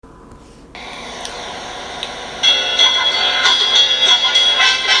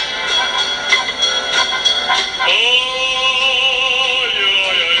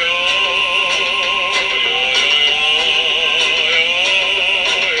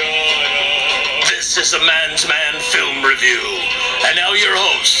This is a Man's Man Film Review. And now your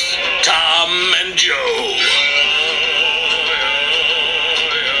hosts, Tom and Joe.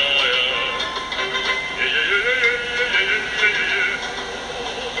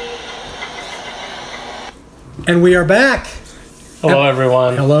 And we are back. Hello,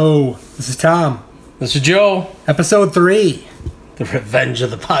 everyone. Hello. This is Tom. This is Joe. Episode 3. The Revenge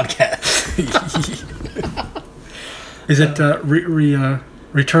of the Podcast. Is it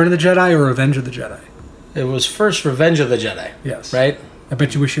Return of the Jedi or Revenge of the Jedi? It was first Revenge of the Jedi. Yes. Right? I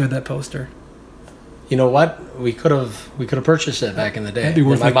bet you wish you had that poster. You know what? We could have purchased it back in the day. That'd be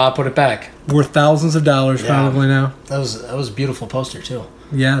worth my mom put it back. Worth thousands of dollars probably now. That was a beautiful poster too.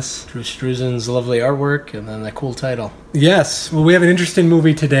 Yes. Drew Struzan's lovely artwork and then that cool title. Yes. Well, we have an interesting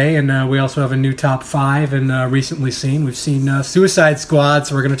movie today, and we also have a new top 5 and recently seen. We've seen Suicide Squad,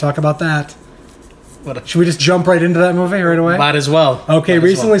 so we're going to talk about that. Should we just jump right into that movie right away? Might as well. Okay,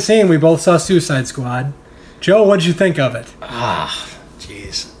 recently seen. We both saw Suicide Squad. Joe, what did you think of it?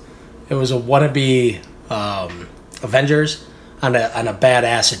 Jeez. It was a wannabe Avengers on a bad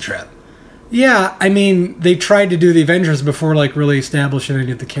acid trip. Yeah, I mean, they tried to do the Avengers before, like, really establishing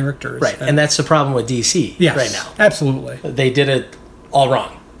any of the characters. Right, and that's the problem with DC right now. Absolutely. They did it all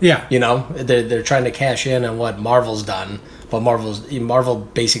wrong. Yeah. You know, they're trying to cash in on what Marvel's done, but Marvel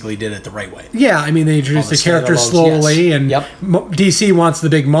basically did it the right way. Yeah, I mean, they introduced the characters slowly, yes. and DC wants the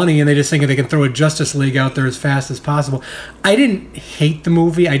big money, and they just think they can throw a Justice League out there as fast as possible. I didn't hate the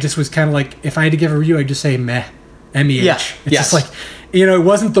movie. I just was kind of like, if I had to give a review, I'd just say meh. M-E-H. Yeah. It's just like, you know, it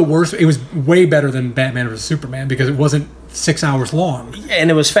wasn't the worst. It was way better than Batman vs. Superman because it wasn't 6 hours long.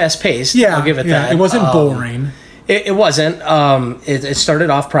 And it was fast-paced. Yeah. I'll give it that. It wasn't boring. It wasn't. It started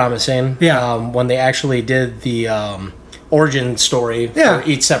off promising. Yeah. When they actually did the origin story for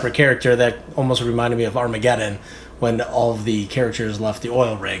each separate character, that almost reminded me of Armageddon when all of the characters left the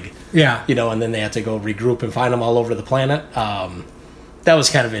oil rig. Yeah. You know, and then they had to go regroup and find them all over the planet. That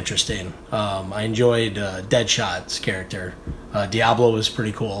was kind of interesting. I enjoyed Deadshot's character. Diablo was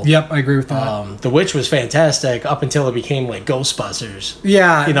pretty cool. Yep, I agree with that. The Witch was fantastic up until it became like Ghostbusters.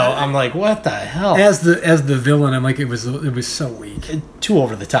 Yeah, you know, I'm like, what the hell? As the villain, I'm like, it was so weak, too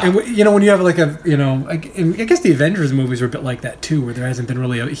over the top. And you know, when you have like I guess the Avengers movies were a bit like that too, where there hasn't been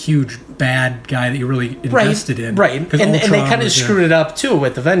really a huge bad guy that you really invested in, right? And they kind of screwed it up too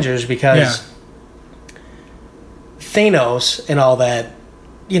with Avengers because Thanos and all that.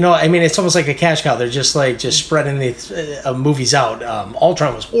 You know, I mean, it's almost like a cash cow. They're just spreading the movies out.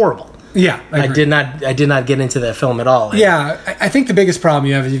 Ultron was horrible. Yeah, I did not get into that film at all. Yeah, I think the biggest problem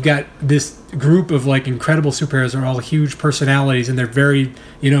you have is you've got this group of like incredible superheroes that are all huge personalities and they're very,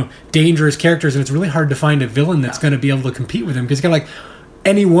 you know, dangerous characters, and it's really hard to find a villain that's going to be able to compete with them because kind of like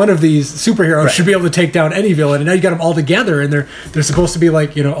any one of these superheroes should be able to take down any villain, and now you got them all together, and they're supposed to be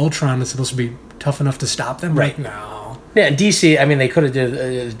like, you know, Ultron is supposed to be tough enough to stop them. Right? Like, no. Yeah, and DC, I mean, they could have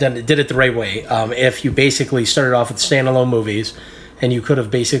did it the right way. If you basically started off with standalone movies, and you could have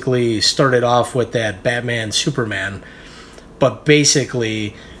basically started off with that Batman, Superman, but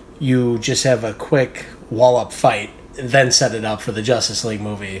basically you just have a quick wall-up fight, and then set it up for the Justice League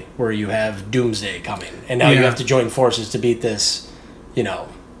movie, where you have Doomsday coming, and now you have to join forces to beat this, you know.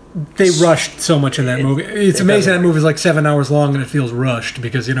 They rushed so much in that movie. It's amazing that movie is like 7 hours long and it feels rushed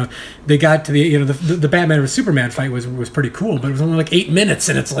because, you know, they got to the Batman vs. Superman fight was pretty cool, but it was only like 8 minutes,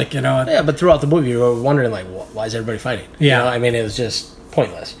 and it's like, you know. Yeah, but throughout the movie you were wondering like, why is everybody fighting? Yeah. You know, I mean, it was just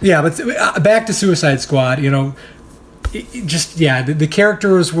pointless. Yeah, but back to Suicide Squad, you know, the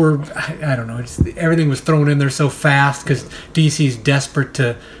characters were, I don't know, everything was thrown in there so fast because DC's desperate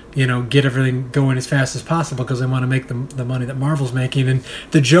to, you know, get everything going as fast as possible because they want to make the money that Marvel's making. And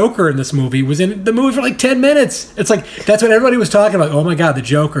the Joker in this movie was in the movie for like 10 minutes. It's like, that's what everybody was talking about. Oh my God, the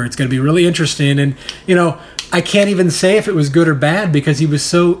Joker, it's going to be really interesting. And, you know, I can't even say if it was good or bad because he was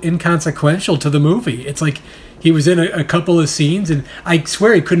so inconsequential to the movie. It's like he was in a couple of scenes, and I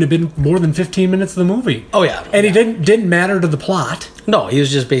swear he couldn't have been more than 15 minutes of the movie. Oh, yeah. And he didn't matter to the plot. No, he was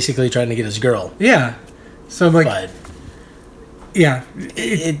just basically trying to get his girl. Yeah. So I'm like... But yeah.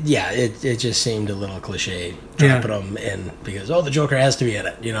 It just seemed a little cliche dropping him in because, the Joker has to be in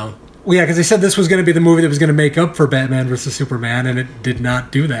it, you know? Well, yeah, because they said this was going to be the movie that was going to make up for Batman vs. Superman, and it did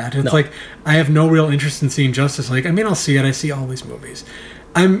not do that. It's like, I have no real interest in seeing Justice League. I mean, I'll see it. I see all these movies.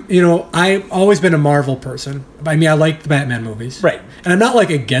 I've always been a Marvel person. I mean, I like the Batman movies. Right. And I'm not, like,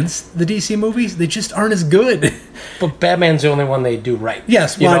 against the DC movies. They just aren't as good. But Batman's the only one they do right.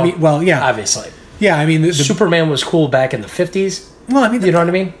 Yes. Well, yeah. Obviously. Yeah, I mean... Superman was cool back in the 50s. Well, I mean... You know what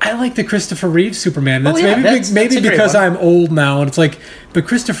I mean? I like the Christopher Reeve Superman. That's that's maybe because I'm old now, and it's like... But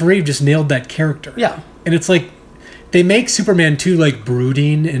Christopher Reeve just nailed that character. Yeah. And it's like... they make Superman 2 like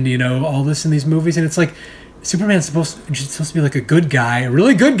brooding and all this in these movies, and it's like Superman's supposed to be like a good guy, a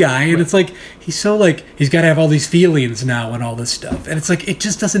really good guy, and it's like he's so like he's got to have all these feelings now and all this stuff, and it's like it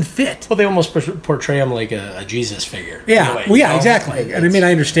just doesn't fit. Well, they almost portray him like a Jesus figure. Yeah, way, exactly. And I mean,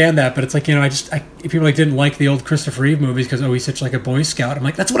 I understand that, but it's like if people like didn't like the old Christopher Reeve movies because he's such like a Boy Scout. I'm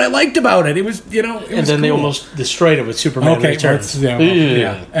like, that's what I liked about it. It was it and was then cool. they almost destroyed it with Superman Returns.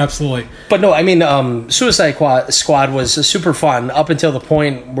 Yeah, absolutely. But no, I mean, Suicide Squad was super fun up until the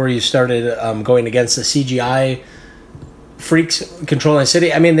point where you started going against the CGI freaks controlling the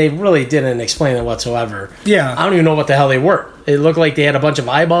city. I mean, they really didn't explain it whatsoever. Yeah. I don't even know what the hell they were. It looked like they had a bunch of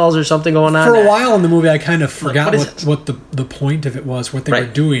eyeballs or something going on. For a while in the movie, I kind of forgot what the point of it was, what they were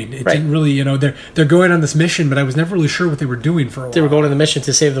doing. It didn't really, they're going on this mission, but I was never really sure what they were doing for a while. They were going on the mission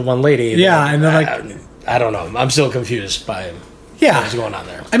to save the one lady. Yeah, and they're like... I don't know. I'm still confused by what was going on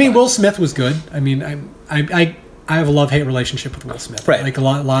there. I mean, Will Smith was good. I mean, I have a love-hate relationship with Will Smith. Right. Like a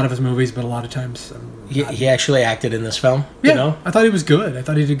lot of his movies, but a lot of times... He actually acted in this film, I thought he was good. I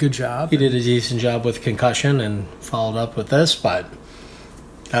thought he did a good job. He did a decent job with Concussion and followed up with this, but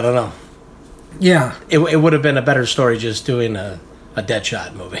I don't know. Yeah. It would have been a better story just doing a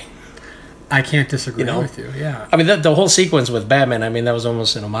Deadshot movie. I can't disagree with you, yeah. I mean, the whole sequence with Batman, I mean, that was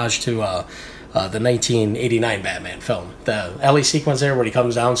almost an homage to the 1989 Batman film. The alley sequence there where he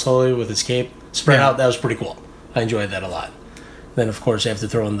comes down slowly with his cape spread out, that was pretty cool. I enjoyed that a lot. Then, of course, you have to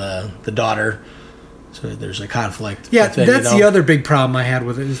throw in the daughter, so there's a conflict. Yeah, that's the other big problem I had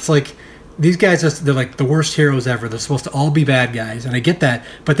with it. It's like, these guys, they're like the worst heroes ever. They're supposed to all be bad guys, and I get that.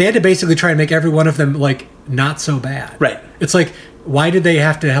 But they had to basically try and make every one of them, like, not so bad. Right. It's like, why did they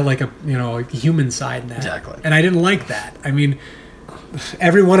have to have, like, a human side in that? Exactly. And I didn't like that. I mean,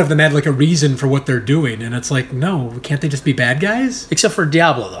 every one of them had, like, a reason for what they're doing, and it's like, no, can't they just be bad guys? Except for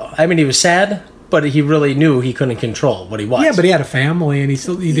Diablo, though. I mean, he was sad, but he really knew he couldn't control what he was. Yeah, but he had a family, and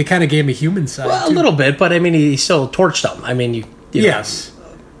they kind of gave him a human side. Well, a little bit, but I mean, he still torched them. I mean, yes,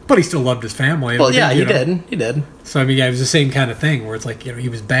 but he still loved his family. Well, yeah, he did. He did. So I mean, yeah, it was the same kind of thing where it's like he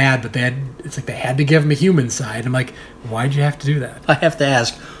was bad, but they had to give him a human side. I'm like, why'd you have to do that? I have to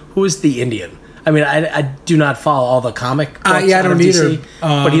ask, who is the Indian? I mean, I do not follow all the comic books. I don't either.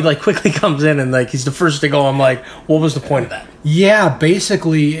 But he like quickly comes in and like he's the first to go. I'm like, what was the point of that? Yeah,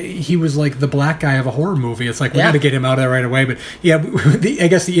 basically he was like the black guy of a horror movie. It's like we got to get him out of there right away. But yeah, I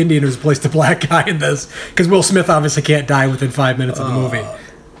guess the Indian has replaced the black guy in this because Will Smith obviously can't die within 5 minutes of the movie.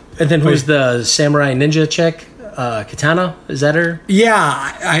 And then who's the samurai ninja chick? Katana, is that her? Yeah,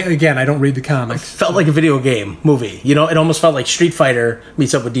 I don't read the comics. Felt like a video game movie. It almost felt like Street Fighter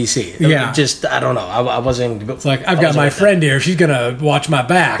meets up with DC. Yeah. Just, I don't know. I wasn't... It's like, I've got my friend here. She's going to watch my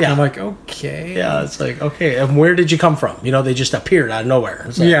back. Yeah. And I'm like, okay. Yeah, it's like, okay, and where did you come from? They just appeared out of nowhere.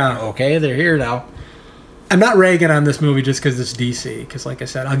 It's like, okay, they're here now. I'm not ragging on this movie just because it's DC. Because like I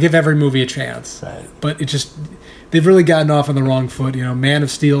said, I'll give every movie a chance. Right. But it just... They've really gotten off on the wrong foot. Man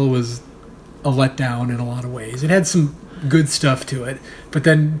of Steel was a letdown in a lot of ways. It had some good stuff to it, but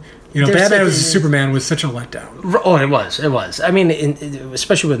then Batman vs Superman was such a letdown. Oh, it was. I mean,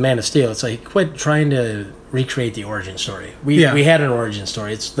 especially with Man of Steel, it's like quit trying to recreate the origin story. We had an origin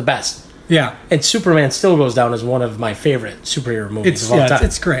story. It's the best. Yeah, and Superman still goes down as one of my favorite superhero movies of all time.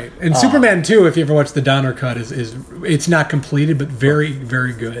 It's great. And Superman 2, if you ever watch the Donner cut, is it's not completed, but very,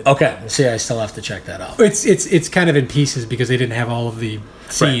 very good. Okay, see, I still have to check that out. It's kind of in pieces because they didn't have all of the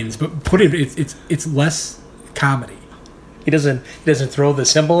scenes, but it's less comedy. He doesn't throw the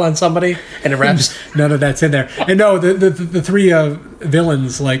symbol on somebody and it wraps. None of that's in there. And no, the three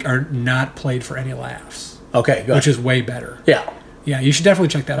villains are not played for any laughs. Okay, good. Which is way better. Yeah. Yeah, you should definitely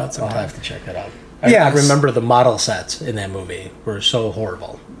check that out sometime. I'll have to check that out. I remember the model sets in that movie were so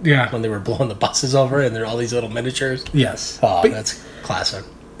horrible. Yeah. When they were blowing the buses over and there are all these little miniatures. Yes. Oh, that's classic.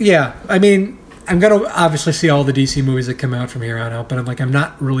 Yeah, I mean, I'm going to obviously see all the DC movies that come out from here on out, but I'm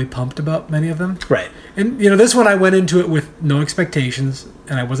not really pumped about many of them. Right. And, this one I went into it with no expectations,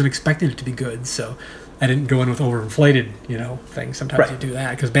 and I wasn't expecting it to be good, so I didn't go in with overinflated, things. Sometimes you do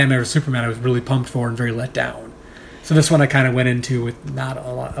that, because Batman vs Superman I was really pumped for and very let down. So this one I kind of went into with not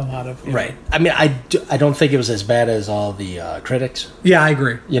a lot of... Right. I mean, I don't think it was as bad as all the critics. Yeah, I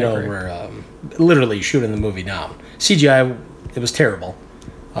agree. Were literally shooting the movie down. CGI, it was terrible.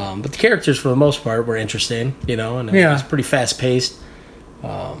 But the characters, for the most part, were interesting, and it was pretty fast-paced.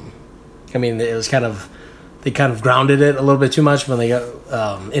 I mean, it was they kind of grounded it a little bit too much when they got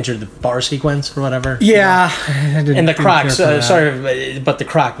entered the bar sequence or whatever. Yeah. And the Crocs, sorry, but the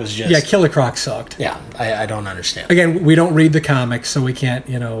Croc was just... Yeah, Killer Croc sucked. Yeah, I don't understand. Again, we don't read the comics, so we can't,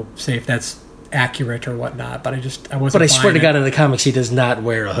 say if that's accurate or whatnot, but I wasn't... But I swear to God, in the comics, he does not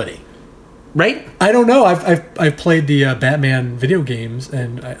wear a hoodie. right? I don't know. I've played the Batman video games,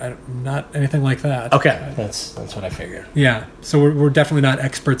 and I'm not anything like that. Okay, that's what I figured. Yeah, so we're definitely not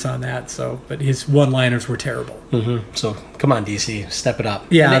experts on that. So, but his one-liners were terrible. Mm-hmm. So come on, DC, step it up.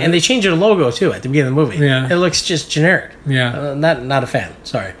 Yeah, and they changed their logo too at the beginning of the movie. Yeah, it looks just generic. Yeah, not a fan.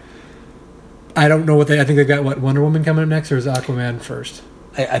 Sorry. I don't know I think they've got Wonder Woman coming up next, or is Aquaman first?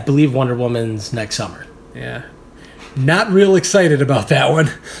 I believe Wonder Woman's next summer. Yeah, not real excited about that one.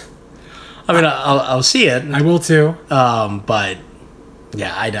 I mean, I'll see it. I will too. But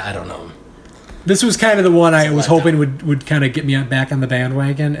yeah, I don't know. This was kind of the one I was hoping would kind of get me back on the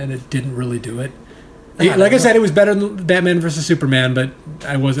bandwagon, and it didn't really do it. Like I said, it was better than Batman versus Superman, but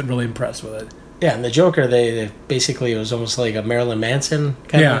I wasn't really impressed with it. Yeah, and the Joker, they basically, it was almost like a Marilyn Manson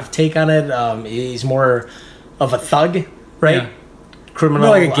kind of take on it. He's more of a thug, right? Yeah. Criminal,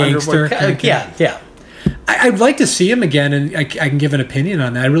 more like a gangster. Yeah. I'd like to see him again, and I can give an opinion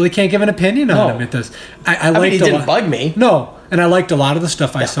on that. I really can't give an opinion on him at this. I mean, he didn't bug me. No, and I liked a lot of the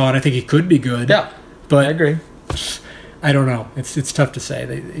stuff I saw, and I think he could be good. Yeah, but I agree. I don't know. It's tough to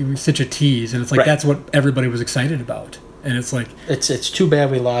say. He was such a tease, and it's like that's what everybody was excited about. And it's like it's too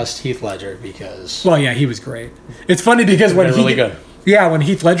bad we lost Heath Ledger because he was great. It's funny because when really good. Yeah, when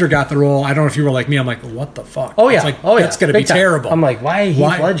Heath Ledger got the role, I don't know if you were like me. I'm like, what the fuck? Oh yeah, it's like, that's going to be terrible. I'm like, why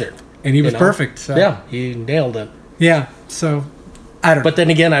Heath Ledger? And he was perfect. So. Yeah, he nailed it. Yeah, so I don't know. But then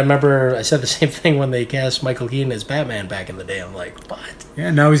again, I remember I said the same thing when they cast Michael Keaton as Batman back in the day. I'm like, what?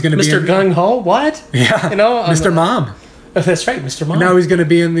 Yeah, now he's going to be Mr. Gung Ho. What? Yeah, Mr. Mom. That's right, Mr. Mom. Now he's going to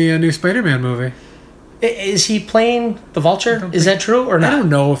be in the new Spider-Man movie. Is he playing the Vulture? Is that true or not? I don't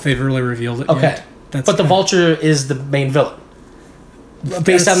know if they've really revealed it yet. But the Vulture is the main villain.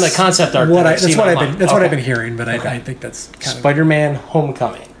 Based on the concept art. That's what I've been hearing, but I think that's kind Spider-Man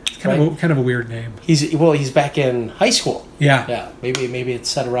Homecoming. Kind of a weird name. He's back in high school. Yeah. Maybe it's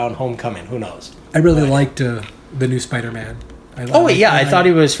set around Homecoming. Who knows? I really liked the new Spider-Man. I thought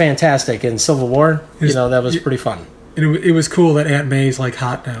he was fantastic in Civil War. That was pretty fun. And it was cool that Aunt May's like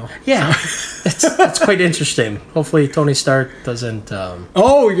hot now. Yeah, that's quite interesting. Hopefully Tony Stark doesn't.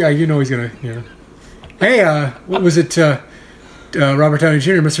 Oh yeah, he's gonna. Yeah. Hey, what was it? Robert Downey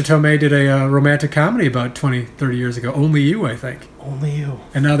Jr. Mr. Tomei did a romantic comedy about 20, 30 years ago. Only You, I think. Only You.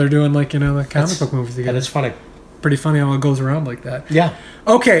 And now they're doing the comic book movies together. That is funny. Pretty funny how it goes around like that. Yeah.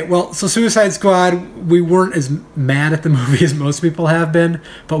 Okay, well, so Suicide Squad, we weren't as mad at the movie as most people have been,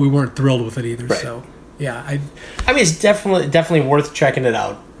 but we weren't thrilled with it either. Right. So, yeah, I mean, it's definitely worth checking it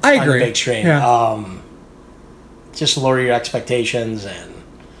out. I agree. On the big screen. Yeah. Just lower your expectations and.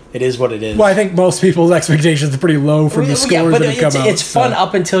 It is what it is. Well, I think most people's expectations are pretty low from the scores that have come out. It's fun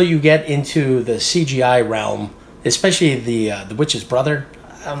up until you get into the CGI realm, especially the witch's brother.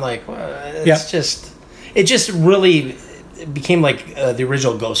 I'm like, it just really became like the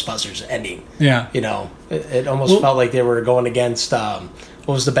original Ghostbusters ending. Yeah, it almost felt like they were going against what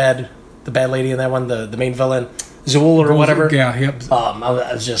was the bad lady in that one, the main villain. Zool or whatever. Yeah, yep. I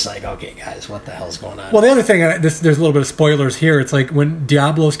was just like, okay, guys, what the hell's going on? Well, the other thing, there's a little bit of spoilers here. It's like when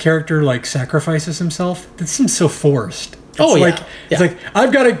Diablo's character sacrifices himself. That seems so forced. It's like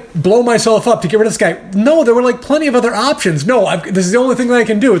I've got to blow myself up to get rid of this guy. No, there were plenty of other options. No, this is the only thing that I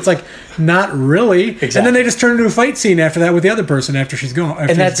can do. It's like not really. Exactly. And then they just turn into a fight scene after that with the other person after she's gone.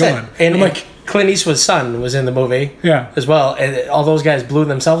 And that's it. And I'm like, Clint Eastwood's son was in the movie. Yeah. As well, and all those guys blew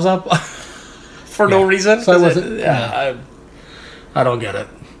themselves up. For no reason. So I don't get it.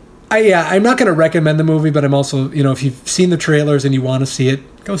 I'm not going to recommend the movie, but I'm also, if you've seen the trailers and you want to see it,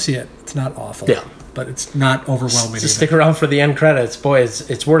 go see it. It's not awful. Yeah. But it's not overwhelming. Just stick around for the end credits. Boy,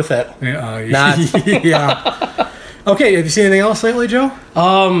 it's worth it. Yeah. Okay, have you seen anything else lately, Joe?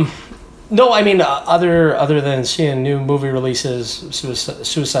 No, I mean, other than seeing new movie releases,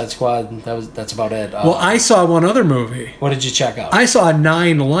 Suicide Squad, that's about it. Well, I saw one other movie. What did you check out? I saw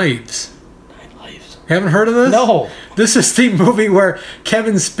 9 Lives. Haven't heard of this? No. This is the movie where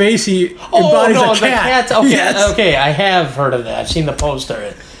Kevin Spacey embodies a cat. The cat. Okay, okay, I have heard of that. I've seen the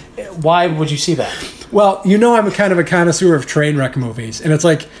poster. Why would you see that? Well, I'm kind of a connoisseur of train wreck movies, and it's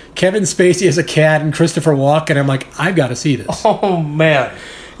like Kevin Spacey as a cat and Christopher Walken. I'm like, I've got to see this. Oh man.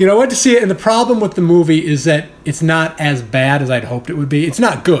 I went to see it, and the problem with the movie is that it's not as bad as I'd hoped it would be. It's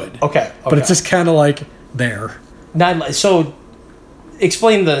not good. Okay. But it's just kind of there. So.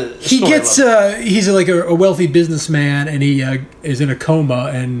 Explain the story. He's a wealthy businessman, and he is in a coma,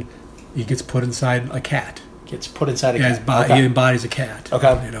 and he gets put inside a cat. Gets put inside a cat. He embodies a cat.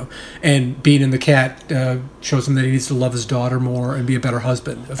 Okay. And being in the cat shows him that he needs to love his daughter more and be a better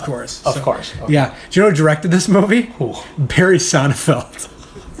husband, of course. Of course. Okay. Yeah. Do you know who directed this movie? Who? Barry Sonnenfeld.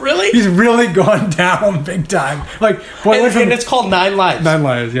 Really? He's really gone down big time. Like, boy, and it's called Nine Lives. Nine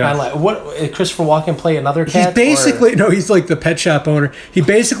Lives, yeah. What? Christopher Walken play another cat? He's basically no. He's like the pet shop owner. He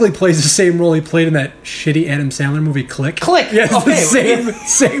basically plays the same role he played in that shitty Adam Sandler movie, Click. Click. Yeah, it's the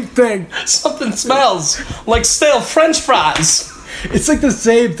same thing. Something smells like stale French fries. It's like the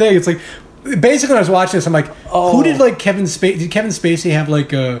same thing. It's like basically when I was watching this, I'm like, who did like Kevin Spacey? Did Kevin Spacey have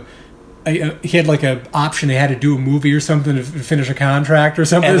like he had like a option. He had to do a movie or something to finish a contract or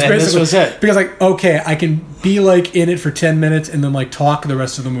something. And this was it. Because like, okay, I can be like in it for 10 minutes and then like talk the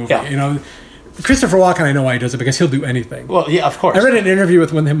rest of the movie. Yeah. You know, Christopher Walken, I know why he does it because he'll do anything. Well, yeah, of course. I read an interview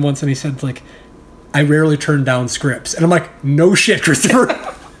with him once and he said like, I rarely turn down scripts, and I'm like, no shit, Christopher.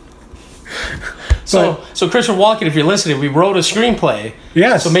 So Christopher Walken, if you're listening, we wrote a screenplay.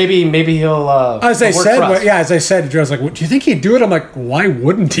 Yes. So maybe he'll. As I said, I was like, well, do you think he'd do it? I'm like, why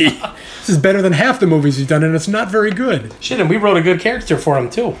wouldn't he? This is better than half the movies he's done, and it's not very good. Shit, and we wrote a good character for him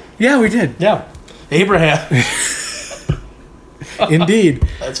too. Yeah, we did. Yeah, Abraham. Indeed.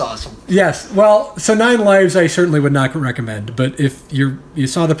 That's awesome. Yes. Well, so Nine Lives, I certainly would not recommend. But if you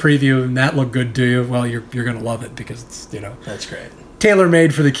saw the preview and that looked good to you, well, you're going to love it because it's That's great.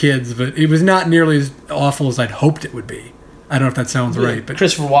 Tailor-made for the kids, but it was not nearly as awful as I'd hoped it would be. I don't know if that sounds right, but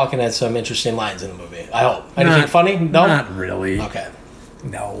Christopher Walken had some interesting lines in the movie. I hope. Anything funny? No, not really. Okay.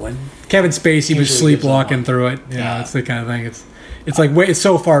 No, and Kevin Spacey was sleepwalking through it. Yeah, it's the kind of thing. It's like it's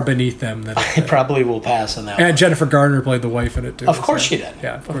so far beneath them that I probably will pass on that. And one. Jennifer Garner played the wife in it too. Of course she did.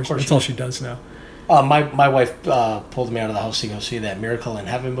 Yeah, of course. That's all she does now. My wife pulled me out of the house to go see that Miracle in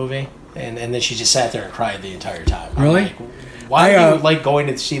Heaven movie, and then she just sat there and cried the entire time. Really? Like, why do you like going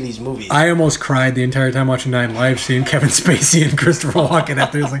to see these movies? I almost cried the entire time watching Nine Lives, seeing Kevin Spacey and Christopher Walken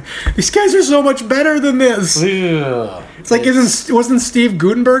after. I was like, these guys are so much better than this. Ugh. It's like, wasn't Steve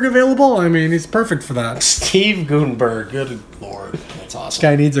Guttenberg available? I mean, he's perfect for that. Steve Guttenberg, good lord, that's awesome. This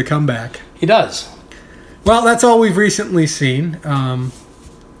guy needs a comeback. He does. Well, that's all we've recently seen. I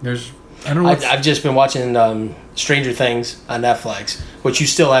don't know. I've just been watching Stranger Things on Netflix, which you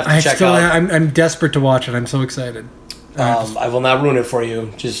still have to check out. I'm desperate to watch it. I'm so excited. I will not ruin it for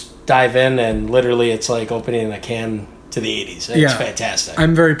you. Just dive in, and literally, it's like opening a can to the 80s. It's fantastic.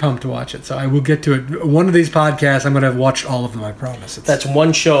 I'm very pumped to watch it, so I will get to it. One of these podcasts, I'm going to have watched all of them, I promise. That's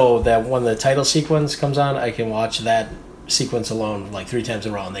one show that when the title sequence comes on, I can watch that sequence alone like 3 times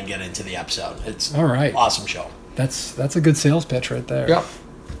in a row and then get into the episode. It's all right. Awesome show. That's a good sales pitch right there. Yep.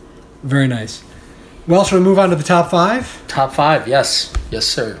 Very nice. Well, shall we move on to the top 5? Top 5, yes. Yes,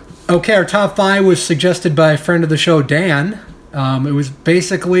 sir. Okay, our top 5 was suggested by a friend of the show, Dan. It was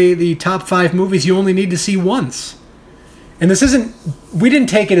basically the top 5 movies you only need to see once. And this isn't... We didn't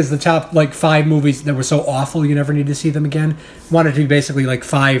take it as the top 5 movies that were so awful you never need to see them again. We wanted it to be basically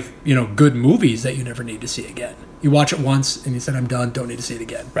 5 good movies that you never need to see again. You watch it once and you said, I'm done, don't need to see it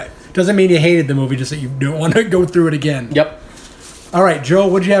again. Right. Doesn't mean you hated the movie, just that you don't want to go through it again. Yep. All right, Joe,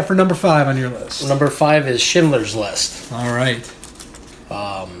 what do you have for number 5 on your list? Number 5 is Schindler's List. All right.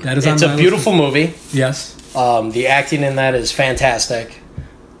 That is it's a beautiful movie. Yes. The acting in that is fantastic.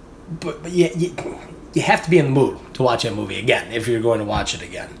 But you have to be in the mood to watch that movie again if you're going to watch it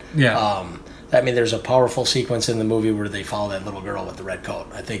again. Yeah. There's a powerful sequence in the movie where they follow that little girl with the red coat.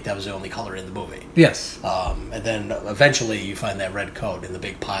 I think that was the only color in the movie. Yes. And then eventually you find that red coat in the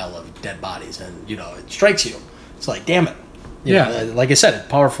big pile of dead bodies, and it strikes you. It's like, damn it. You know, like I said, it's a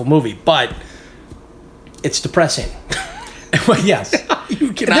powerful movie, but it's depressing. Well, yes.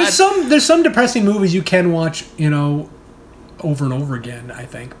 You cannot. There's some depressing movies you can watch, over and over again, I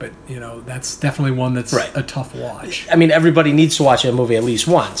think, but that's definitely one that's a tough watch. I mean, everybody needs to watch a movie at least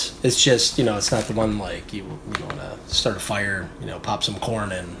once. It's just, it's not the one like you want to start a fire, pop some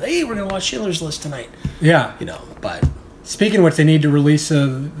corn and hey, we're gonna watch Schindler's List tonight. Yeah. But speaking of which, they need to release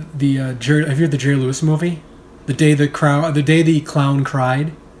have you heard the Jerry Lewis movie? The Day the Clown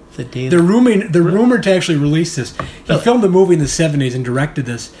Cried. They're rumored to actually release this. He filmed the movie in the 70s and directed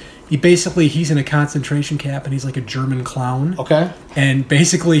this. He's in a concentration camp and he's like a German clown. Okay. And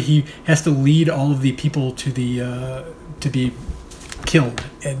basically he has to lead all of the people to to be killed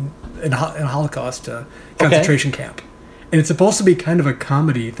in a Holocaust concentration camp. And it's supposed to be kind of a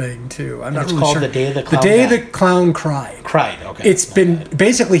comedy thing too. I'm not really called sure. The Day the Clown. The Day the Clown Cried. Cried. Okay. It's been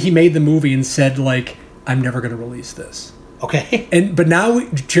basically he made the movie and said I'm never going to release this. Okay. But now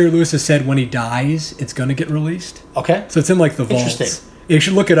Jerry Lewis has said when he dies, it's going to get released. Okay. So it's in the vaults. Interesting. You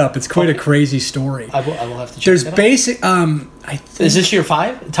should look it up. It's quite a crazy story. I will have to check There's it out. basic. Is this your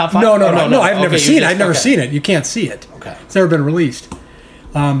 5? Top 5? No. I've never seen it. I've never seen it. You can't see it. Okay. It's never been released.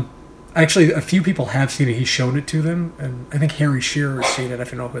 Actually, a few people have seen it. He showed it to them, and I think Harry Shearer's seen it.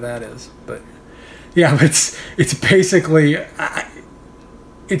 If you know who that is, but yeah, it's basically.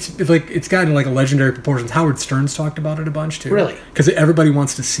 it's gotten like a legendary proportions. Howard Stern's talked about it a bunch too. Really? Because everybody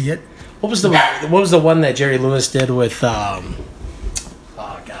wants to see it. What was the one that Jerry Lewis did with Robert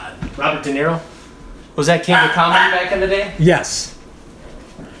De Niro? Was that King of Comedy back in the day? Yes.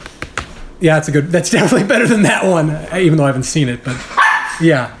 Yeah, that's definitely better than that one, even though I haven't seen it, but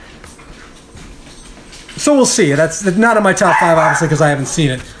yeah. So we'll see. That's not in my top 5, obviously, because I haven't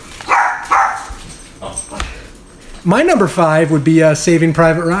seen it. My number 5 would be Saving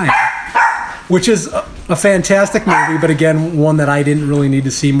Private Ryan, which is a fantastic movie, but again, one that I didn't really need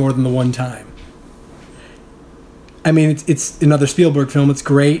to see more than the one time. I mean, it's another Spielberg film. It's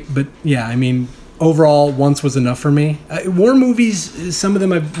great, but yeah, I mean, overall, once was enough for me. War movies, some of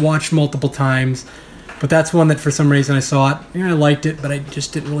them I've watched multiple times, but that's one that for some reason I saw it. I liked it, but I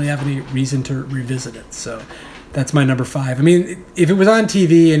just didn't really have any reason to revisit it. So that's my number 5. I mean, if it was on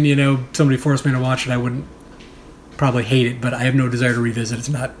TV and, somebody forced me to watch it, I wouldn't probably hate it, but I have no desire to revisit. It's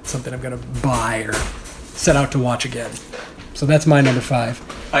not something I'm going to buy or set out to watch again. So that's my number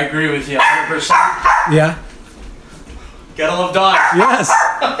 5. I agree with you 100%. Yeah? Gotta love dogs. Yes.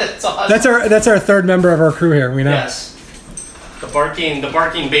 That's awesome. That's our third member of our crew here. We know. Yes. The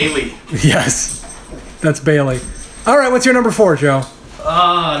barking Bailey. Yes. That's Bailey. All right, what's your number 4, Joe?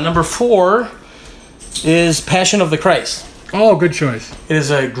 Number 4 is Passion of the Christ. Oh, good choice. It is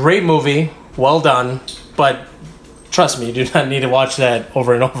a great movie, well done, but trust me, you do not need to watch that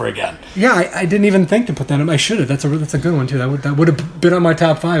over and over again. Yeah, I didn't even think to put that in. I should have. That's a good one too. That would have been on my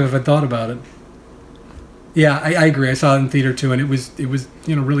top 5 if I thought about it. Yeah, I agree. I saw it in theater too, and it was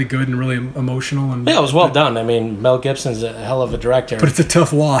really good and really emotional. And yeah, it was well done. I mean, Mel Gibson's a hell of a director. But it's a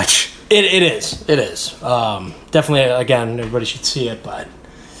tough watch. It is. Definitely, again, everybody should see it, but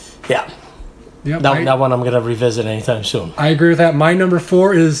yeah. Yep, that one I'm going to revisit anytime soon. I agree with that. My number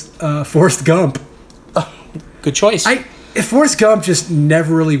 4 is Forrest Gump. Good choice. Forrest Gump just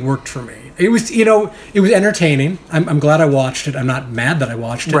never really worked for me. It was, it was entertaining. I'm glad I watched it. I'm not mad that I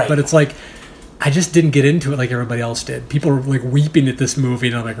watched it, but it's like, I just didn't get into it like everybody else did. People were like weeping at this movie,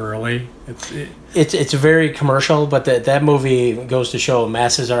 and I'm like, really? It's very commercial, but that movie goes to show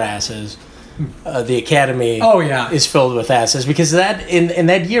masses are asses. The Academy is filled with asses because that in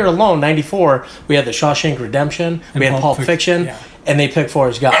that year alone, 94, we had the Shawshank Redemption, we had Pulp Fiction, and they picked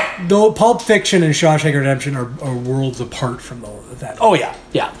Forrest Gump. Though Pulp Fiction and Shawshank Redemption are worlds apart from that. Oh yeah.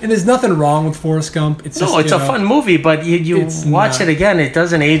 And there's nothing wrong with Forrest Gump. It's just, it's a fun movie, but you watch it again, it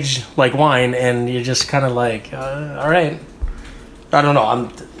doesn't age like wine, and you're just kind of like, all right. I don't know.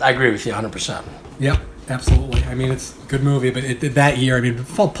 I agree with you 100%. Yep. Absolutely. I mean, it's a good movie, but that year, I mean,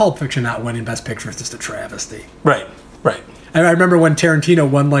 Pulp Fiction not winning Best Picture is just a travesty. Right. I remember when Tarantino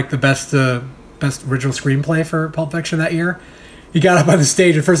won like the best original screenplay for Pulp Fiction that year. He got up on the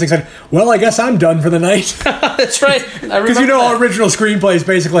stage and first thing said, "Well, I guess I'm done for the night." That's right. Because original screenplay is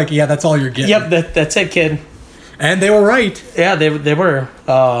basically like, yeah, that's all you're getting. Yep, that's it, kid. And they were right. Yeah, they were.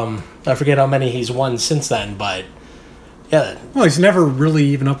 I forget how many he's won since then, but. Yeah. Well, he's never really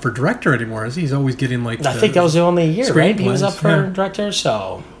even up for director anymore, is he? He's always getting like. I think that was the only year, right? He was up for director,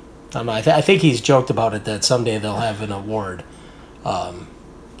 so I think he's joked about it that someday they'll have an award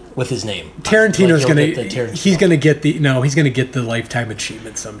with his name. Tarantino's he's gonna get the Lifetime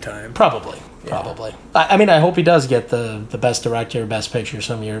Achievement sometime. Probably. I mean, I hope he does get the best director, best picture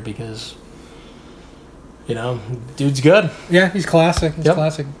some year because dude's good. Yeah, he's classic. He's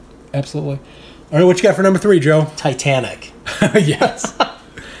classic. Absolutely. All right, what you got for number 3, Joe? Titanic. Yes.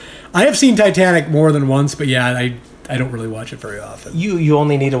 I have seen Titanic more than once, but yeah, I don't really watch it very often. You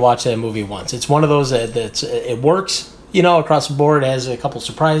only need to watch that movie once. It's one of those that it works, across the board. It has a couple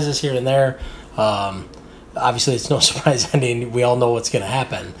surprises here and there. Obviously, it's no surprise ending. We all know what's going to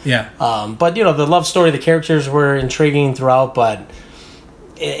happen. Yeah. But, the love story, the characters were intriguing throughout, but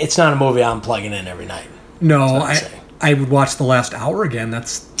it's not a movie I'm plugging in every night. No, I would watch the last hour again.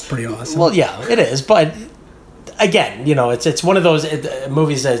 That's pretty awesome. Well, yeah, it is, but again, it's one of those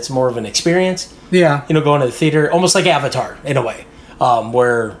movies that's more of an experience. Yeah, going to the theater, almost like Avatar in a way,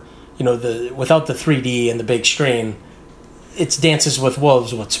 where without the 3D and the big screen, it's Dances with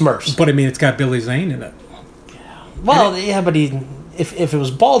Wolves with Smurfs. But I mean, it's got Billy Zane in it. Yeah. Well, but if it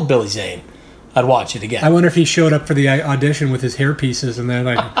was bald Billy Zane, I'd watch it again. I wonder if he showed up for the audition with his hair pieces, and they're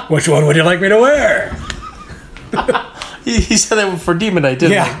like, "Which one would you like me to wear?" He said that for Demon Knight,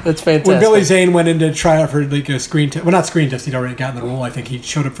 didn't he? That's fantastic. When Billy Zane went in to try out for like a screen test, well, not screen test, he'd already gotten the role. I think he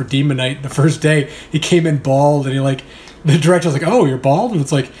showed up for Demon Knight the first day. He came in bald, and the director was like, "Oh, you're bald?" And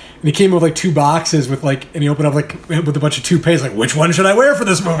it's like, and he came in with like 2 boxes with and he opened up with a bunch of toupees. Like, which one should I wear for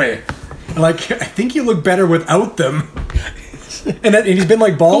this movie? And I think you look better without them. And he's been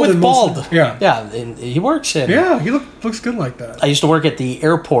like bald. Go with and bald. Yeah. Yeah, and he works in... Yeah, he looks good like that. I used to work at the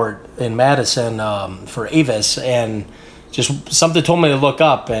airport in Madison for Avis, and just something told me to look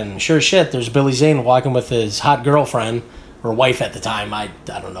up, and sure as shit, there's Billy Zane walking with his hot girlfriend, or wife at the time. I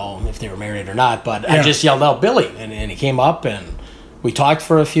don't know if they were married or not, but I just yelled out, Billy, and he came up, and we talked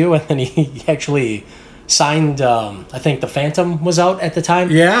for a few, and then he actually signed, I think The Phantom was out at the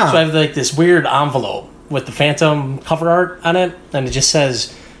time. Yeah. So I have like this weird envelope with The Phantom cover art on it, and it just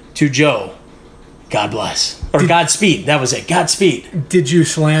says, to Joe, God bless. Or Godspeed, that was it, Godspeed. Did you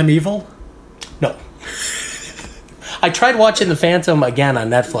slam Evil? No. I tried watching The Phantom again on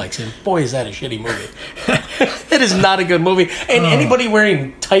Netflix, and boy, is that a shitty movie. It is not a good movie. And anybody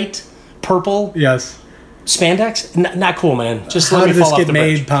wearing tight purple spandex, not cool, man. Just How let me Did fall This off the Get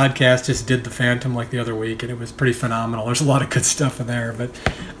Made bridge. podcast just did The Phantom like the other week, and it was pretty phenomenal. There's a lot of good stuff in there. But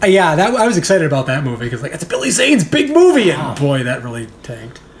I was excited about that movie because like it's Billy Zane's big movie, and boy, that really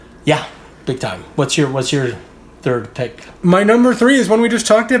tanked. Yeah, big time. What's your third pick? My number 3 is one we just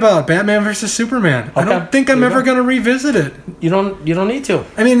talked about, Batman vs. Superman. I don't think I'm ever going to revisit it. You don't need to.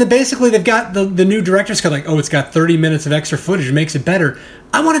 I mean, basically they've got the new director's cut, like, it's got 30 minutes of extra footage, it makes it better.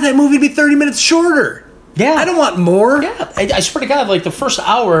 I wanted that movie to be 30 minutes shorter. Yeah. I don't want more. Yeah, I swear to God, like the first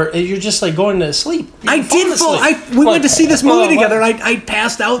hour, you're just like going to sleep. We went to see this movie together, and I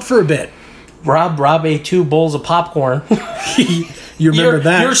passed out for a bit. Rob ate 2 bowls of popcorn. You remember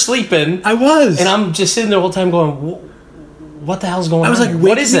that? You're sleeping. I was. And I'm just sitting there the whole time going, what the hell's going on? I was like,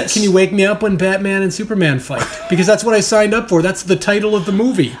 what is this? Can you wake me up when Batman and Superman fight? Because that's what I signed up for. That's the title of the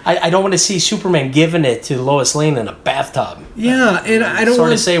movie. I don't want to see Superman giving it to Lois Lane in a bathtub. Yeah, and I don't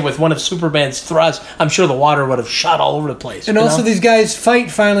want to say with one of Superman's thrusts, I'm sure the water would have shot all over the place. And also these guys fight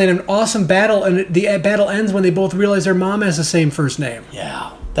finally in an awesome battle, and the battle ends when they both realize their mom has the same first name.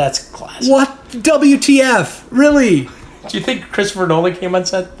 Yeah, that's classic. What? WTF? Really? Do you think Christopher Nolan came on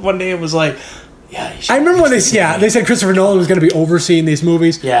set one day and was like, yeah, I remember when they said Christopher Nolan was going to be overseeing these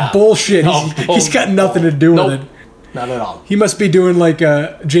movies. Yeah. Bullshit. He's got nothing to do with it. Not at all. He must be doing like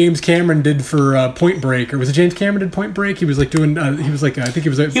James Cameron did for Point Break, or was it James Cameron did Point Break? He was like doing. He was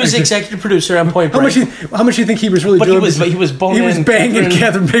executive producer on Point Break. How much do you think he was really doing? He was banging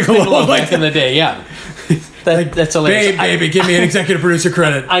Catherine Bigelow back in the day. Yeah. That's hilarious. Baby, give me an executive producer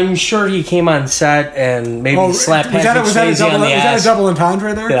credit. I'm sure he came on set and maybe slapped Patrick Swayze on the ass. Was that a double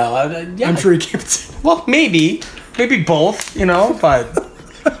entendre there? Yeah. I'm sure he came. Well, maybe both. But.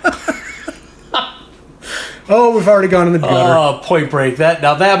 Oh, we've already gone in the gutter. Oh, Point Break.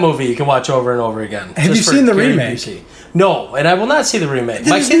 That movie you can watch over and over again. Have you seen the remake? No, and I will not see the remake.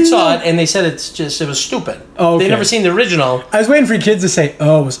 My kids saw it, and they said it was stupid. Oh, okay. They never seen the original. I was waiting for your kids to say,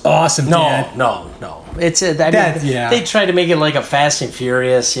 "Oh, it was awesome." Dad. No. It's they tried to make it like a Fast and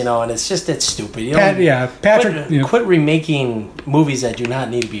Furious, and it's stupid. Patrick. Quit remaking movies that do not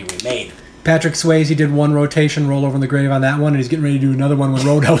need to be remade. Patrick Swayze did one rotation, roll over in the grave on that one, and he's getting ready to do another one when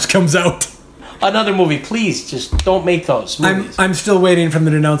Roadhouse comes out. Another movie, please. Just don't make those movies. I'm still waiting for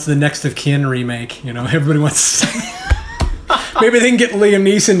them to announce the Next of Kin remake. Everybody wants. Maybe they can get Liam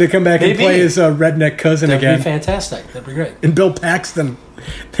Neeson to come back and play his redneck cousin again. That'd be fantastic. That'd be great. And Bill Paxton.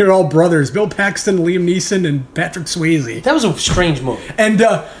 They're all brothers. Bill Paxton, Liam Neeson, and Patrick Swayze. That was a strange movie. And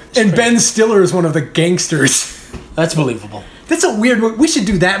Ben Stiller is one of the gangsters. That's believable. That's a weird movie. We should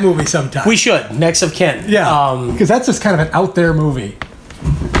do that movie sometime. We should. Next of Kin. Yeah. Because that's just kind of an out there movie.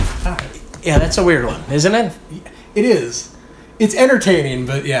 Yeah, that's a weird one, isn't it? It is. It's entertaining,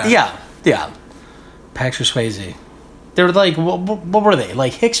 but yeah. Yeah. Patrick Swayze. They were like, what were they?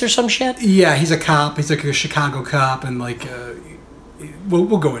 Like Hicks or some shit? Yeah, he's a cop. He's like a Chicago cop, and like, we'll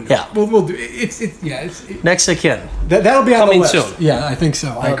go into it. We'll do it. Next of Kin. That'll be on coming the list soon. Yeah, I think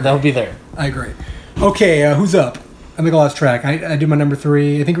so. That'll be there. I agree. Okay, who's up? I think I lost track. I do my number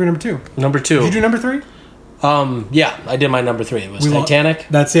 3. I think we're number 2. Number 2. Did you do number 3? Yeah, I did my number 3. It was Titanic.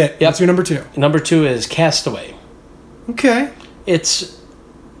 That's it. Yep. That's your number 2. Number 2 is Castaway. Okay. It's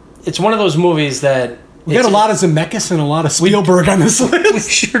one of those movies that we got a lot of Zemeckis and a lot of Spielberg on this list. We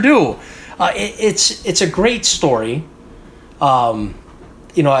sure do. It's a great story.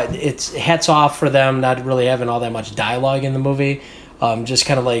 It's hats off for them not really having all that much dialogue in the movie. Just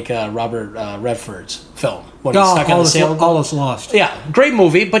kind of like Robert Redford's film when he's stuck on the sailboat. All Is Lost. Yeah, great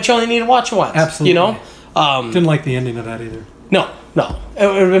movie, but you only need to watch it once. Absolutely. Didn't like the ending of that either. No. It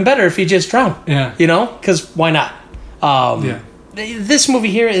would have been better if he just drowned. Yeah. Because why not? This movie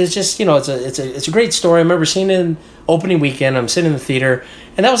here is just, it's a great story. I remember seeing it in opening weekend. I'm sitting in the theater,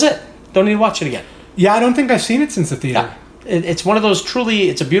 and that was it. Don't need to watch it again. Yeah, I don't think I've seen it since the theater. Yeah. It's one of those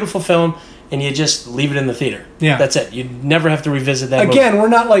it's a beautiful film, and you just leave it in the theater. Yeah. That's it. You never have to revisit that movie. Again, we're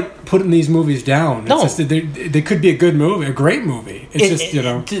not like putting these movies down. No. It's just, they could be a good movie, a great movie. It's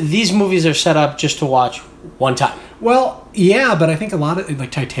just, These movies are set up just to watch one time. Well, yeah, but I think a lot of,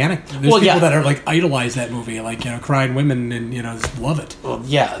 like Titanic, there's people that are like idolize that movie, like, crying women and, just love it. Well,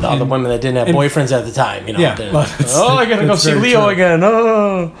 yeah, all the women that didn't have boyfriends at the time, Yeah. Well, I gotta go see Leo again.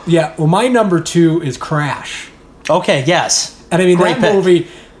 Oh. Yeah, well, my number 2 is Crash. Okay, yes. And I mean, Great that movie...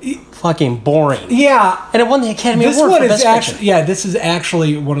 Fucking boring. Yeah. And it won the Academy This Award one for is Best actually, Picture. yeah, this is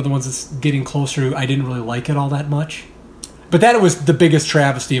actually one of the ones that's getting closer to, I didn't really like it all that much. But that was the biggest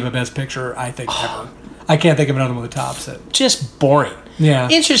travesty of a Best Picture, I think, ever. I can't think of another one that tops it. Just boring. Yeah.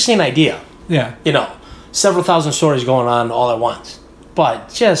 Interesting idea. Yeah. Several thousand stories going on all at once. But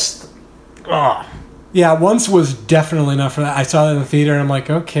just... Yeah, once was definitely enough for that. I saw that in the theater, and I'm like,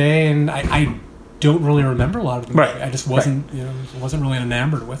 okay, and I don't really remember a lot of the movie. Right. I just wasn't, wasn't really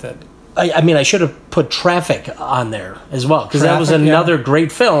enamored with it. I mean, I should have put Traffic on there as well, because that was Traffic, another great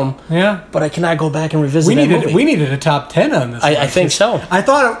film. Yeah. But I cannot go back and revisit that movie. We needed a top 10 on this. I think so. I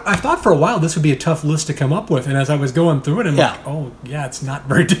thought for a while this would be a tough list to come up with, and as I was going through it, I'm Yeah. like, oh, yeah, it's not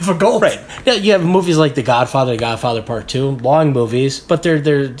very difficult. Right. Now, you have movies like The Godfather Part 2, long movies, but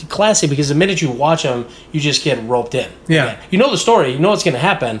they're classy because the minute you watch them, you just get roped in. Yeah. Again, you know the story, you know what's going to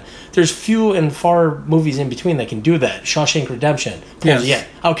happen. There's few and far movies in between that can do that. Shawshank Redemption. Yes. Yeah.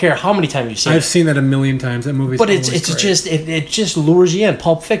 I don't care how many times you've seen it. I've seen that a million times. That movie's But it's always great. just it just lures you in.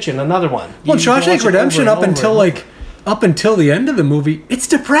 Pulp Fiction, another one. Well, You can watch Shawshank it Redemption over and over. up until the end of the movie, it's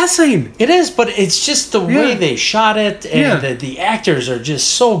depressing. It is, but it's just the way they shot it, and the actors are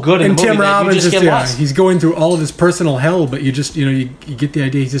just so good in And the movie Tim that Robbins you just get lost. he's going through all of his personal hell, but you just you get the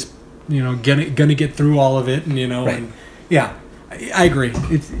idea he's just gonna get through all of it, and Right. and yeah, I agree.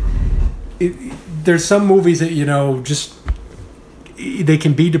 There's some movies that just they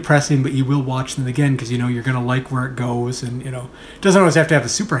can be depressing, but you will watch them again because you're gonna like where it goes, and it doesn't always have to have a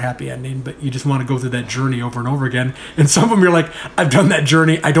super happy ending, but you just want to go through that journey over and over again. And some of them you're like, I've done that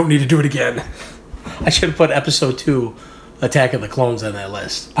journey, I don't need to do it again. I should have put Episode 2, Attack of the Clones, on that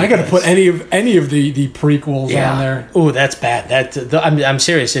list. I gotta put any of the prequels on there. Oh, that's bad. I'm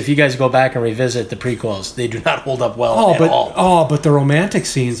serious. If you guys go back and revisit the prequels, they do not hold up well at all. But the romantic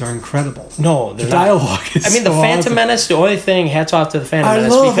scenes are incredible. No, they're The dialogue is I mean, the so Phantom awesome. Menace. The only thing, hats off to the Phantom I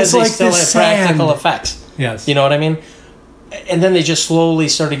Menace love because it's they like still this have practical sand. effects. Yes. You know what I mean? And then they just slowly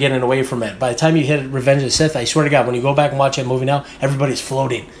started getting away from it. By the time you hit Revenge of the Sith, I swear to God, when you go back and watch that movie now, everybody's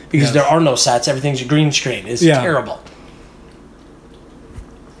floating because Yes. there are no sets. Everything's a green screen. It's terrible.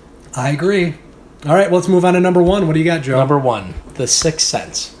 I agree. All right, well, let's move on to number 1. What do you got, Joe? Number 1, The Sixth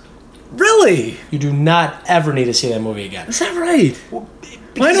Sense. Really? You do not ever need to see that movie again. Is that right? Well, I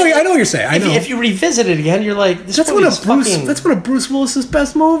Because know what you're saying. I know. If you revisit it again, you're like, this that's one movie's of Bruce. fucking... That's one of Bruce Willis's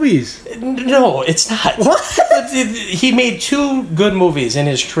best movies. No, it's not. What? He made 2 good movies in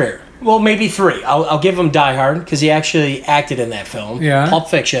his career. Well, maybe 3. I'll give him Die Hard because he actually acted in that film. Yeah. Pulp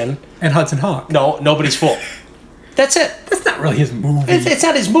Fiction. And Hudson Hawk. No, Nobody's Fool. That's it. That's not really his movie. It's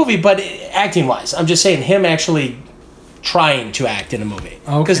not his movie, but acting-wise, I'm just saying him actually trying to act in a movie.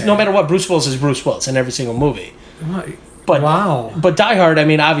 Because Okay. no matter what, Bruce Willis is Bruce Willis in every single movie. But wow. But Die Hard, I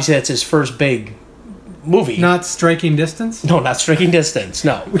mean, obviously that's his first big movie. Not Striking Distance? No, not Striking Distance.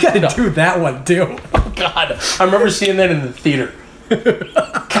 No. We gotta do that one, too. Oh, God. I remember seeing that in the theater.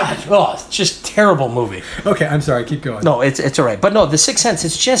 God, it's just a terrible movie. Okay, I'm sorry. Keep going. No, it's all right. But no, The Sixth Sense,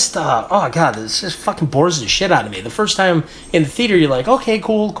 it's just, oh, God, this just fucking bores the shit out of me. The first time in the theater, you're like, okay,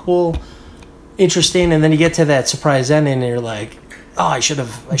 cool, interesting. And then you get to that surprise ending, and you're like, oh, I should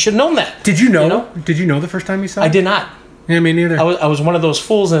have known that. Did you know? Did you know the first time you saw it? I did not. Yeah, me neither. I was one of those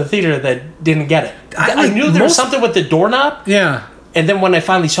fools in the theater that didn't get it. I like, knew there was something with the doorknob. Yeah. And then when I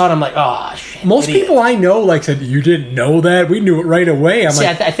finally saw it, I'm like, oh, shit. Most idiot. people I know said, you didn't know that? We knew it right away. I'm See,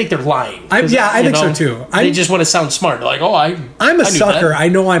 like, I think they're lying. I think so too. They just want to sound smart. They're like, oh, I'm a I knew sucker. that. I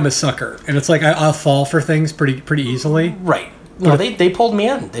know I'm a sucker. And it's like, I'll fall for things pretty easily. Right. No, they pulled me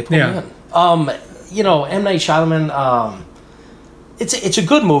in. They pulled me in. M. Night Shyamalan, it's a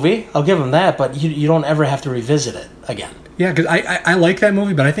good movie. I'll give him that, but you don't ever have to revisit it again. Yeah, because I like that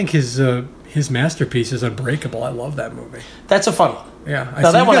movie, but I think his masterpiece is Unbreakable. I love that movie. That's a fun one. Yeah.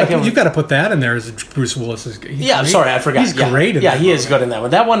 Now, that one you've got to put that in there as Bruce Willis is. I'm sorry, I forgot. He's great in that he is movie. good in that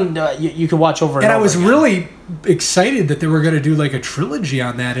one. That one you can watch over and over. And I was again. really excited that they were going to do like a trilogy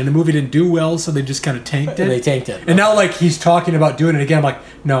on that, and the movie didn't do well, so they just kind of tanked it. They tanked it. And now, like, he's talking about doing it again. I'm like,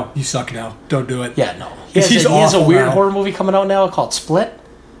 no, you suck now. Don't do it. Yeah, no. He's He has a awful weird now. horror movie coming out now called Split.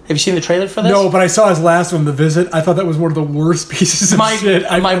 Have you seen the trailer for this? No, but I saw his last one, The Visit. I thought that was one of the worst pieces of shit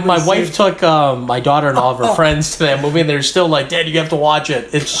I've ever my seen. wife took my daughter and all of her friends to that movie, and they're still like, Dad, you have to watch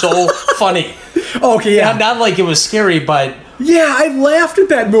it. It's so funny. Okay, yeah. Not like it was scary, but... Yeah, I laughed at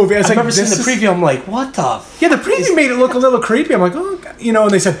that movie. I remember seeing the preview. I'm like, what the? Yeah, the preview made it look a little creepy. I'm like, oh, God. And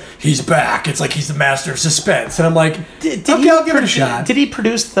they said he's back. It's like he's the master of suspense, and I'm like, I'll give it a shot. Did he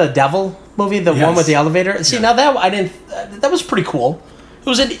produce the Devil movie, the one with the elevator? See, now that I didn't. That was pretty cool. It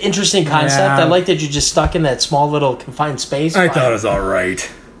was an interesting concept. Yeah. I liked that you just stuck in that small little confined space. I thought it was all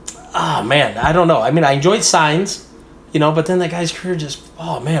right. Oh man, I don't know. I mean, I enjoyed Signs, but then that guy's career just.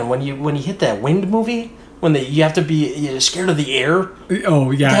 Oh man, when you hit that Wind movie. When you have to be scared of the air.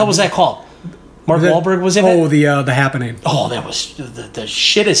 Oh, yeah. What the hell was that called? Mark Wahlberg was in it? Oh, the Happening. Oh, that was... The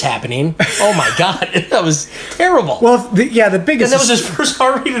shit is happening. Oh, my God. That was terrible. Well, the biggest... And that was his first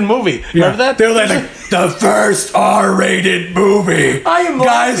R-rated movie. Remember that? They were like, the first R-rated movie. I am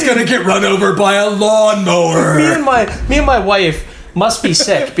Guy's going to get run over by a lawnmower. Me and my wife must be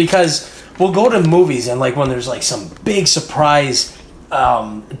sick because we'll go to movies and like when there's like some big surprise...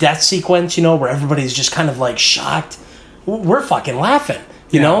 death sequence, where everybody's just kind of like shocked. We're fucking laughing,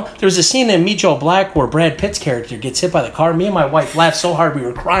 you know? There's a scene in Meet Joe Black where Brad Pitt's character gets hit by the car. Me and my wife laughed so hard we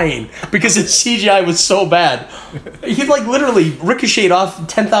were crying because the CGI was so bad. He like literally ricocheted off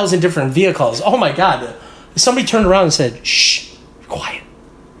 10,000 different vehicles. Oh my God. Somebody turned around and said, shh, quiet.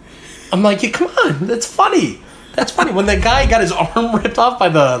 I'm like, come on, that's funny. That's funny. When the guy got his arm ripped off by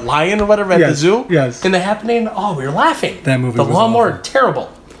the lion or whatever at the zoo, in The Happening, we were laughing. That movie the was lawnmower, awful.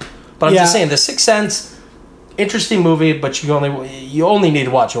 terrible. But I'm just saying, The Sixth Sense, interesting movie, but you only need to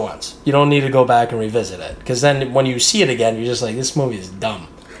watch it once. You don't need to go back and revisit it. Because then when you see it again, you're just like, this movie is dumb.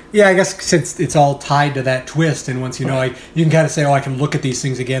 Yeah, I guess since it's all tied to that twist, and once you know, you can kind of say, I can look at these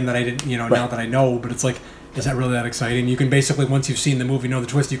things again that I didn't, now that I know, but it's like, is that really that exciting? You can basically, once you've seen the movie, know the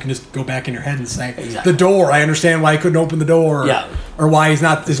twist, you can just go back in your head and say, the door, I understand why I couldn't open the door. Yeah. Or why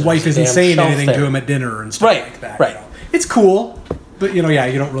his wife isn't saying anything to him at dinner and stuff like that. Right. It's cool, but, you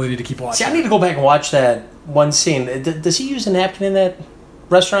don't really need to keep watching. See, I need to go back and watch that one scene. Does he use a napkin in that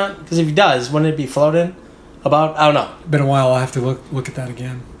restaurant? Because if he does, wouldn't it be floating about? I don't know. Been a while. I'll have to look at that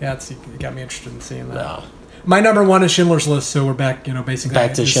again. Yeah, you got me interested in seeing that. No. My number one is Schindler's List, so we're back, basically.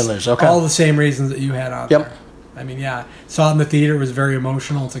 Back to Schindler's, okay. All the same reasons that you had on there. I mean, saw it in the theater. It was very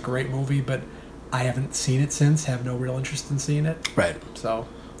emotional. It's a great movie, but I haven't seen it since. Have no real interest in seeing it. Right. So,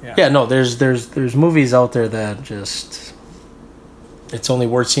 yeah. Yeah, no, there's movies out there that just... It's only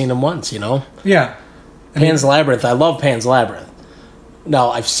worth seeing them once, Yeah. Pan's Labyrinth. I love Pan's Labyrinth. Now,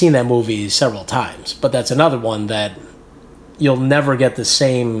 I've seen that movie several times, but that's another one that you'll never get the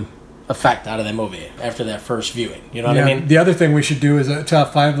same effect out of that movie after that first viewing. You know what I mean? The other thing we should do is a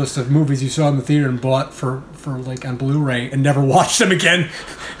top 5 list of movies you saw in the theater and bought for like on Blu-ray and never watched them again.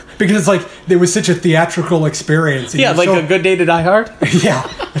 Because it's like, it was such a theatrical experience. Yeah, like A Good Day to Die Hard? Yeah.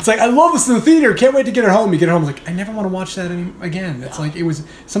 It's like, I love this in the theater. Can't wait to get it home. You get it home, it's like, I never want to watch that again. It's like, it was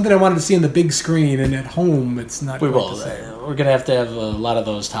something I wanted to see on the big screen, and at home, it's not We quite will. the same. We're going to have a lot of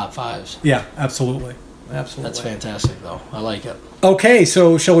those top 5s. Yeah, absolutely. Absolutely. That's fantastic, though. I like it. Okay,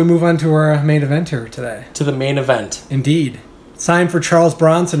 so shall we move on to our main event here today? To the main event. Indeed. It's time for Charles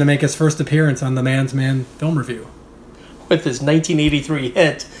Bronson to make his first appearance on the Man's Man Film Review. With his 1983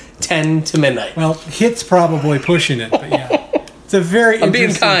 hit, 10 to Midnight. Well, hit's probably pushing it, but yeah. It's a very I'm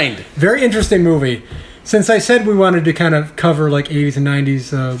being kind. Very interesting movie. Since I said we wanted to kind of cover like 80s and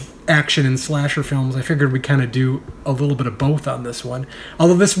 90s action and slasher films, I figured we'd kind of do a little bit of both on this one.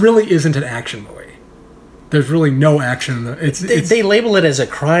 Although this really isn't an action movie. There's really no action in it. They label it as a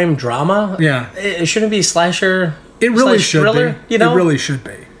crime drama. Yeah. It shouldn't be slasher. It really should thriller, be. It really should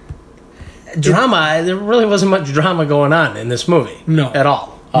be. Drama. There really wasn't much drama going on in this movie. No. At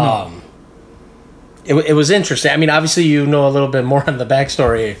all. No. It was interesting. I mean, obviously you know a little bit more on the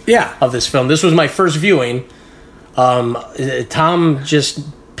backstory of this film. This was my first viewing. Tom just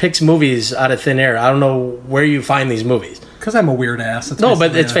picks movies out of thin air. I don't know where you find these movies. Because I'm a weird ass. No,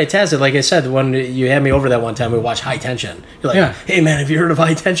 but it's fantastic. Like I said, when you had me over that one time, we watched High Tension. You're like, hey man, have you heard of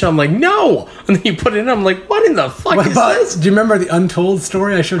High Tension? I'm like, no. And then you put it in, I'm like, what in the fuck is this? Do you remember the Untold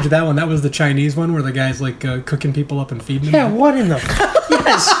Story? I showed you that one. That was the Chinese one where the guy's like cooking people up and feeding them. Yeah, what in the fuck?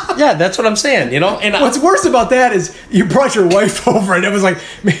 Yes. Yeah, that's what I'm saying, And what's worse about that is you brought your wife over and it was like,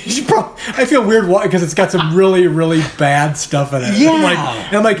 I feel weird because it's got some really, really bad stuff in it. Yeah.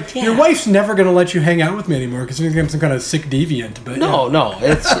 I'm like, your wife's never going to let you hang out with me anymore because you're going to become some kind of sick deviant. But No,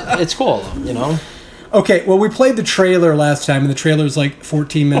 it's cool, Okay, well, we played the trailer last time, and the trailer is like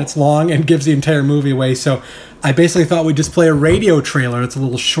 14 minutes long and gives the entire movie away, so I basically thought we'd just play a radio trailer. It's a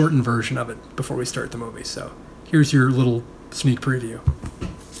little shortened version of it before we start the movie, so here's your little sneak preview.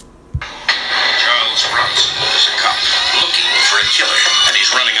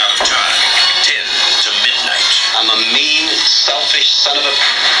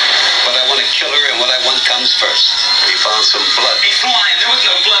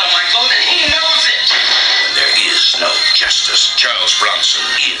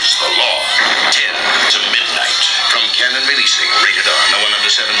 is the law. 10 to midnight. From Canon Releasing, rated R. No one under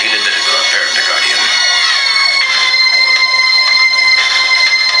 17 admitted without parent or guardian.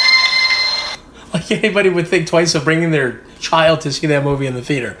 Like anybody would think twice of bringing their child to see that movie in the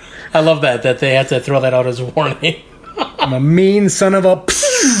theater. I love that they have to throw that out as a warning. I'm a mean son of a...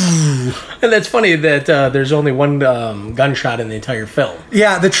 And that's funny that there's only one gunshot in the entire film.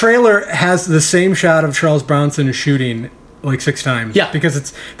 Yeah, the trailer has the same shot of Charles Bronson shooting like 6 times. Yeah.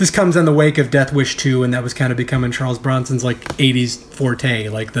 Because this comes in the wake of Death Wish 2, and that was kind of becoming Charles Bronson's like 80s forte,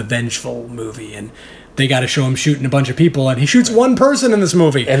 like the vengeful movie. And they got to show him shooting a bunch of people, and he shoots one person in this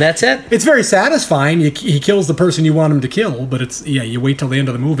movie. And that's it? It's very satisfying. He kills the person you want him to kill, but you wait till the end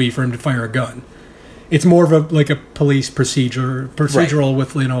of the movie for him to fire a gun. It's more of a police procedural right.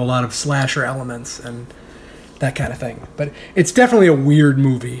 With a lot of slasher elements and that kind of thing. But it's definitely a weird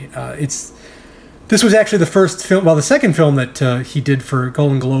movie. This was actually the first film, the second film that he did for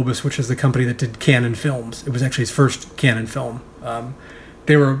Golan Globus, which is the company that did Canon Films. It was actually his first Canon film.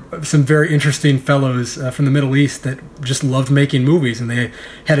 They were some very interesting fellows from the Middle East that just loved making movies, and they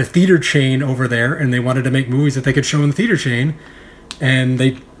had a theater chain over there, and they wanted to make movies that they could show in the theater chain, and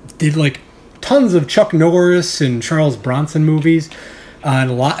they did tons of Chuck Norris and Charles Bronson movies,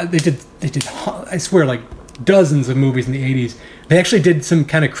 and a lot. They did. I swear, dozens of movies in the 80s. They actually did some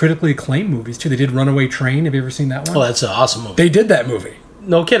kind of critically acclaimed movies too. They did Runaway Train. Have you ever seen that one? Oh, that's an awesome movie. They did that movie.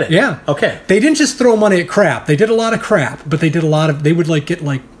 No kidding. Yeah. Okay. They didn't just throw money at crap. They did a lot of crap, but they did a lot of. They would get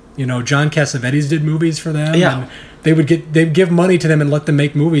John Cassavetes did movies for them. Yeah. And they'd give money to them and let them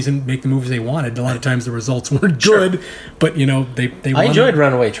make movies and make the movies they wanted. A lot of times the results weren't good, but they. I enjoyed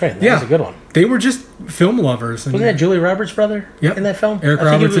Runaway Train. That was a good one. They were just film lovers. Wasn't that Julie Roberts' brother in that film? Eric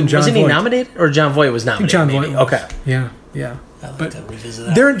Roberts and John Voight. Wasn't he nominated, or John Voight was nominated? John Voight. Okay. Yeah. I'd like to revisit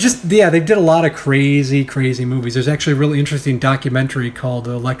that. They're just they did a lot of crazy movies. There's actually a really interesting documentary called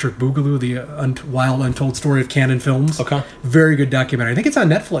Electric Boogaloo: The Wild Untold Story of Canon Films. Okay. Very good documentary. I think it's on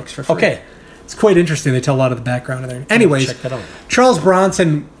Netflix for free. Okay. It's quite interesting. They tell a lot of the background in there. Anyways, check that out. Charles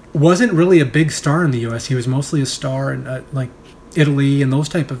Bronson wasn't really a big star in the U.S. He was mostly a star in Italy and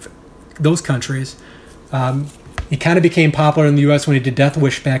those countries. He kind of became popular in the U.S. when he did Death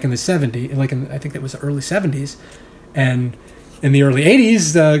Wish back in the 70s, I think it was the early 70s. And in the early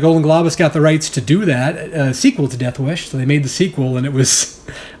 80s, Golan Globus got the rights to do that, sequel to Death Wish. So they made the sequel, and it was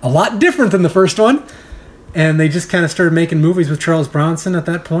a lot different than the first one. And they just kind of started making movies with Charles Bronson at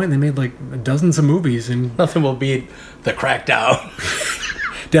that point. And they made dozens of movies. And nothing will beat The Crackdown.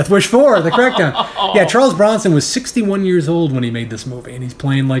 Death Wish 4, The Crackdown. Yeah, Charles Bronson was 61 years old when he made this movie, and he's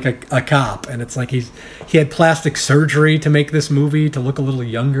playing like a cop. And it's like he had plastic surgery to make this movie to look a little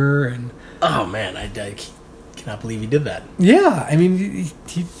younger. And oh man, I cannot believe he did that. Yeah, I mean,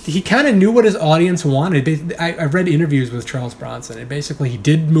 he kind of knew what his audience wanted. I read interviews with Charles Bronson, and basically he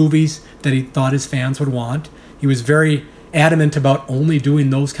did movies that he thought his fans would want. He was very adamant about only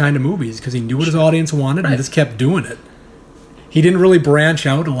doing those kind of movies because he knew what his audience wanted and just kept doing it. He didn't really branch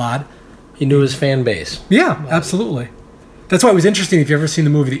out a lot. He knew his fan base. Yeah, absolutely. That's why it was interesting. If you've ever seen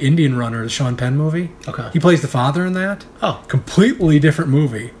the movie The Indian Runner, the Sean Penn movie, he plays the father in that. Oh. Completely different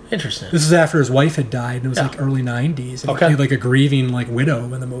movie. Interesting. This is after his wife had died, and it was early 90s. And he played a grieving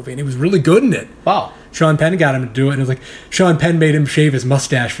widow in the movie, and he was really good in it. Wow. Sean Penn got him to do it, and it was Sean Penn made him shave his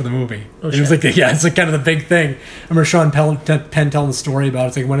mustache for the movie. Oh, and it was it's kind of the big thing. I remember Sean Penn telling the story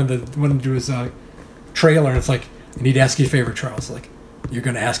about it. It's went into his trailer, and it's I need to ask you a favor, Charles. You're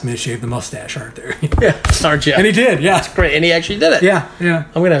going to ask me to shave the mustache, aren't there? Yeah, aren't you? And he did, yeah. That's great, and he actually did it. Yeah.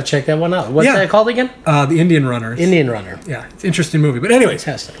 I'm going to have to check that one out. What's that called again? The Indian Runner. Indian Runner. Yeah, it's an interesting movie. But anyways,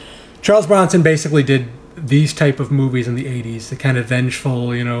 fantastic. Charles Bronson basically did these type of movies in the 80s, the kind of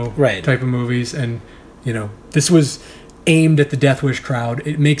vengeful, type of movies. And, this was aimed at the Death Wish crowd.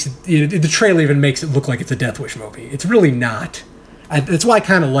 It makes it, the trailer even makes it look like it's a Death Wish movie. It's really not. That's why I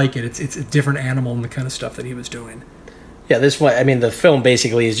kind of like it. It's a different animal and the kind of stuff that he was doing. Yeah, the film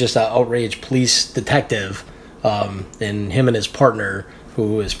basically is just an outraged police detective, and him and his partner,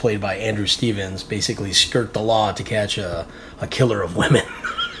 who is played by Andrew Stevens, basically skirt the law to catch a killer of women.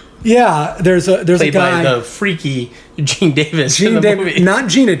 Yeah, there's a guy played by the freaky Gene Davis in the movie. Not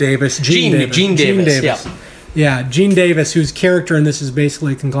Gina Davis. Gene Davis. Yeah, Gene Davis, whose character in this is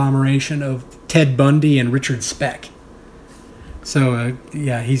basically a conglomeration of Ted Bundy and Richard Speck. So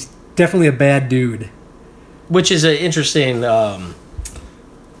he's definitely a bad dude. Which is an interesting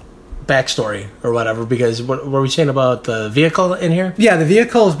backstory or whatever, because what were we saying about the vehicle in here? Yeah, the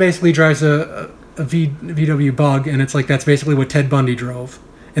vehicle basically drives a VW Bug, and it's that's basically what Ted Bundy drove.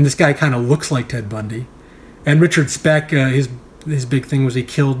 And this guy kind of looks like Ted Bundy. And Richard Speck, his big thing was he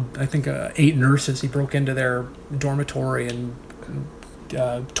killed, I think, 8 nurses. He broke into their dormitory and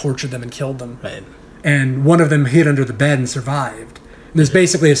tortured them and killed them. Right. And one of them hid under the bed and survived. And there's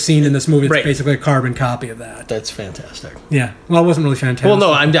basically a scene in this movie that's Right. basically a carbon copy of that. That's fantastic. Yeah. Well, it wasn't really fantastic. Well,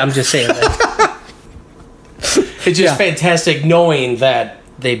 no, I'm just saying that. It's just fantastic knowing that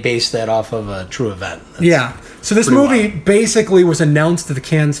they based that off of a true event. Yeah. So this pretty movie basically was announced at the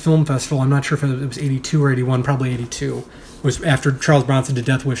Cannes Film Festival. I'm not sure if it was 82 or 81, probably 82. It was after Charles Bronson did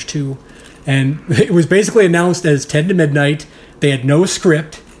Death Wish 2. And it was basically announced as 10 to Midnight. They had no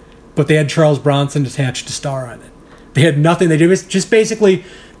script, but they had Charles Bronson attached to star on it. They had nothing. They just basically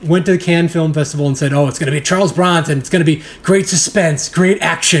went to the Cannes Film Festival and said, oh, it's going to be Charles Bronson. It's going to be great suspense, great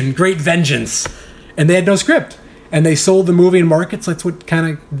action, great vengeance. And they had no script. And they sold the movie in markets. That's what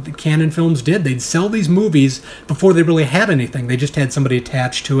kind of the Canon films did. They'd sell these movies before they really had anything. They just had somebody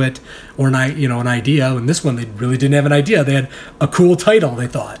attached to it or an idea. And this one, they really didn't have an idea. They had a cool title, they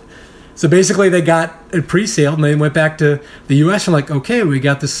thought. So basically, they got it pre-sale, and they went back to the U.S. and like, okay, we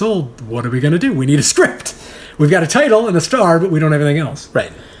got this sold. What are we going to do? We need a script. We've got a title and a star, but we don't have anything else.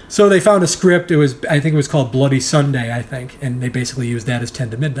 Right. So they found a script. I think it was called Bloody Sunday, I think. And they basically used that as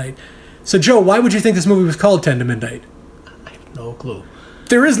 10 to Midnight. So, Joe, why would you think this movie was called 10 to Midnight? I have no clue.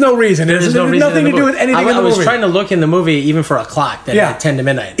 There is no reason. It has nothing to do with anything in the movie. I was trying to look in the movie even for a clock that had 10 to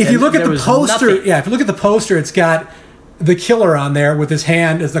midnight. If you look at the poster, nothing. if you look at the poster, it's got the killer on there with his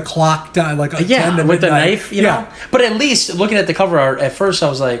hand as the clock, like a 10 to with the midnight. knife, you know. But at least looking at the cover art, at first I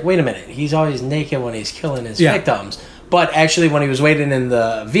was like, wait a minute, he's always naked when he's killing his victims. But actually, when he was waiting in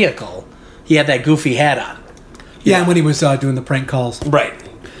the vehicle, he had that goofy hat on. Yeah, and when he was doing the prank calls. Right.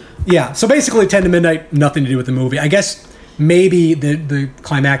 Yeah, so basically 10 to Midnight, nothing to do with the movie. I guess maybe the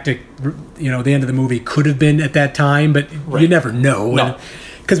climactic, the end of the movie could have been at that time, but you never know. No.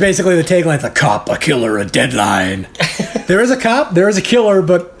 Because basically the tagline's a cop, a killer, a deadline. There is a cop, there is a killer,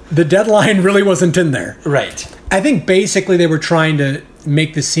 but the deadline really wasn't in there. Right. I think basically they were trying to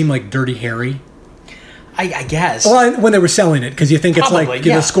make this seem like Dirty Harry. I guess. Well, when they were selling it, because you think Probably, it's like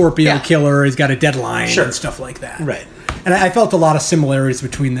the Scorpio yeah. killer, he's got a deadline and stuff like that. Right. And I felt a lot of similarities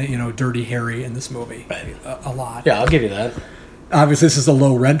between the Dirty Harry and this movie. Right. A lot. Yeah, I'll give you that. Obviously, this is a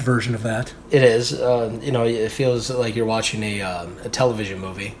low rent version of that. It is. It feels like you're watching a television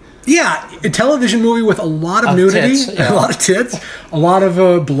movie. Yeah, a television movie with a lot of nudity, tits, yeah. a lot of tits, a lot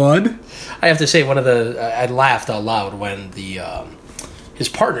of blood. I have to say, I laughed out loud when his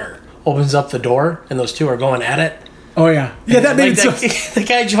partner opens up the door and those two are going at it. Oh yeah, that made sense. The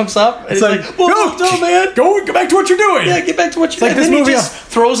guy jumps up and it's like, "Whoa, no, man, get back to what you're doing." Yeah, get back to what you're doing. Like this and movie he just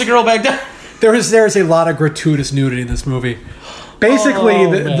throws the girl back down. There is a lot of gratuitous nudity in this movie. Basically,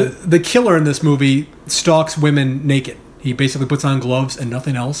 the killer in this movie stalks women naked. He basically puts on gloves and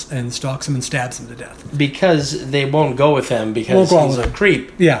nothing else and stalks them and stabs them to death. Because they won't go with him because he's a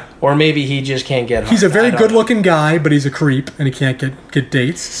creep. Yeah. Or maybe he just can't get home. He's a very good-looking guy, but he's a creep and he can't get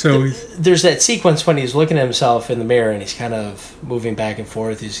dates. So there's that sequence when he's looking at himself in the mirror and he's kind of moving back and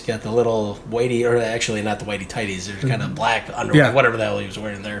forth. He's got the little whitey, or actually not the whitey tighties. There's kind of black underwear, whatever the hell he was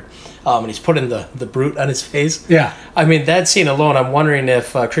wearing there. And he's putting the brute on his face. Yeah. I mean, that scene alone, I'm wondering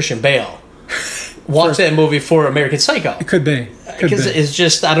if Christian Bale watched that movie for American Psycho. It could be. Because it's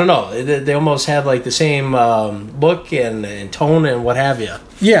just, I don't know. They almost have like the same look and tone and what have you.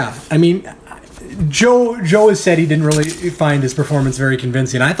 Yeah. I mean, Joe has said he didn't really find his performance very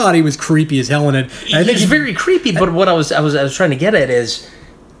convincing. I thought he was creepy as hell in it. I think he's very creepy, but what I was trying to get at is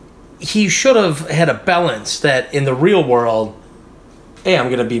he should have had a balance that in the real world, hey, I'm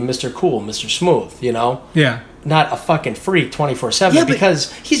going to be Mr. Cool, Mr. Smooth, Yeah. Not a fucking freak 24/7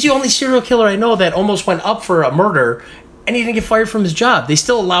 because he's the only serial killer I know that almost went up for a murder and he didn't get fired from his job. They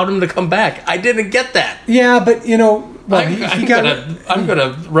still allowed him to come back. I didn't get that. Yeah, but I'm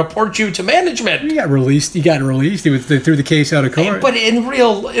gonna report you to management. He got released. They threw the case out of court. But in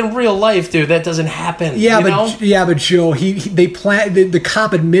real life, dude, that doesn't happen. Yeah, but Joe, the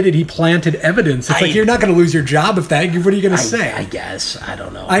cop admitted he planted evidence. It's like you're not going to lose your job if that. What are you going to say? I guess I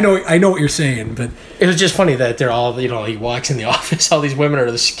don't know. I know what you're saying, but it was just funny that they're all he walks in the office. All these women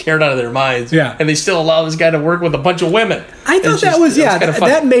are scared out of their minds. Yeah, and they still allow this guy to work with a bunch of women. I thought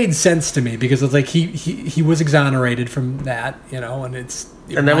that made sense to me because it's like he was exonerated from that, and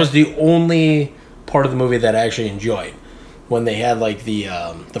that was the only part of the movie that I actually enjoyed when they had like the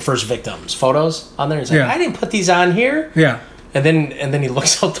first victims photos on there. He's like, I didn't put these on here. Yeah. And then he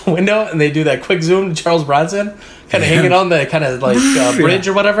looks out the window and they do that quick zoom to Charles Bronson kind of hanging on the kind of like bridge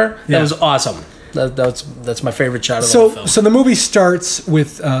or whatever. Yeah. That was awesome. That's my favorite shot of the whole film. So the movie starts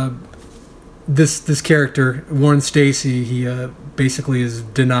with this character, Warren Stacy. He basically is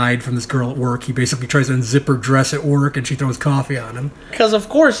denied from this girl at work. He basically tries to unzip her dress at work and she throws coffee on him. Because of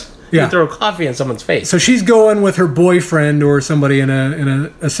course Yeah. You throw coffee in someone's face. So she's going with her boyfriend or somebody in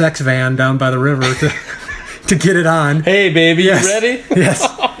a sex van down by the river to get it on. Hey, baby, Yes. you ready? Yes.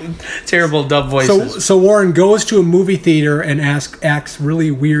 Terrible dub voices. So Warren goes to a movie theater and acts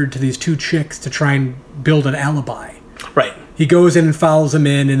really weird to these two chicks to try and build an alibi. Right. He goes in and follows them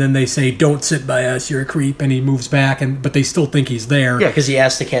in, and then they say, "Don't sit by us, you're a creep." And he moves back, but they still think he's there. Yeah, because he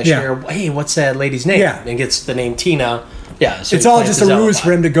asks the cashier, "Hey, what's that lady's name?" Yeah. And gets the name Tina. Yeah, so It's he all plants just a his ruse alibi.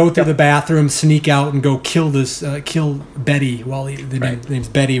 for him to go through the bathroom, sneak out, and go kill Betty while name's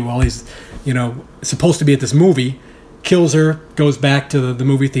Betty while he's, supposed to be at this movie. Kills her, goes back to the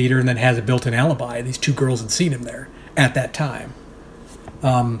movie theater, and then has a built-in alibi. These two girls had seen him there at that time.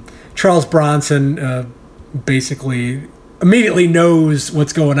 Charles Bronson basically immediately knows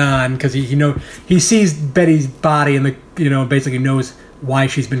what's going on because he sees Betty's body and basically knows why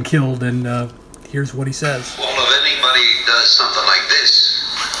she's been killed, and here's what he says. Well, if anybody does something like this,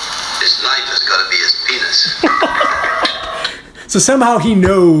 his knife has got to be his penis. So somehow he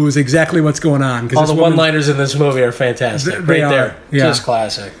knows exactly what's going on. All the one-liners in this movie are fantastic. They right are, there. yeah. Just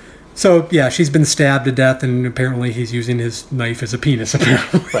classic. So, yeah, she's been stabbed to death, and apparently he's using his knife as a penis,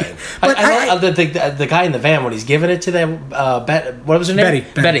 apparently. Right. But I love the guy in the van when he's giving it to that, what was her name?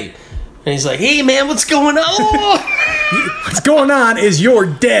 Betty. And he's like, "Hey, man, what's going on?" What's going on is you're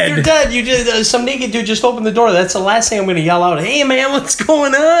dead. You're dead. You just some naked dude just opened the door. That's the last thing I'm going to yell out. "Hey, man, what's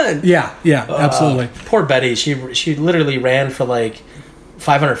going on?" Yeah, absolutely. Poor Betty. She literally ran for like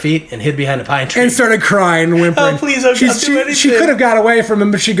 500 feet and hid behind a pine tree. And started crying, whimpering. Oh, please, I'll do anything. She could have got away from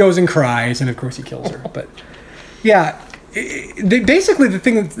him, but she goes and cries, and of course he kills her. But, yeah, basically the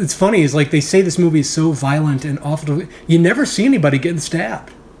thing that's funny is, like, they say this movie is so violent and awful. You never see anybody getting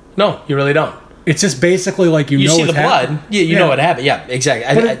stabbed. No, you really don't. It's just basically like you know see the what's blood. happening. Yeah, you know what happened. Yeah,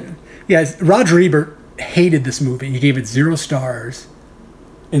 exactly. Roger Ebert hated this movie. He gave it 0 stars.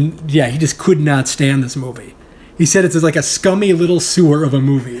 And, yeah, he just could not stand this movie. He said it's like a scummy little sewer of a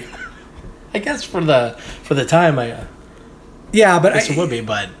movie. I guess for the time, Yeah, but it would be,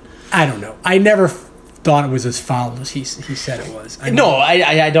 but I don't know. I never thought it was as foul as he said it was.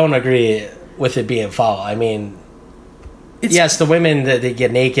 I don't agree with it being foul. I mean, yes, the women that they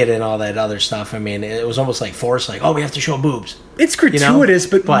get naked and all that other stuff. I mean, it was almost like forced. Like, oh, we have to show boobs. It's gratuitous,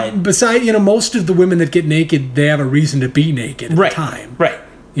 but besides, most of the women that get naked, they have a reason to be naked at the time. Right.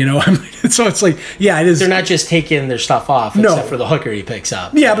 So it's like, yeah, it is. They're not just taking their stuff off, except for the hooker he picks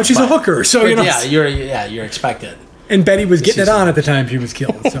up. Yeah, but she's a hooker, so you're expected. And Betty was getting it on at the time she was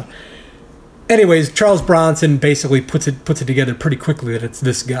killed. So, anyways, Charles Bronson basically puts it together pretty quickly that it's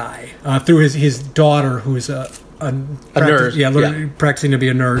this guy through his daughter, who's a nurse. Yeah, practicing to be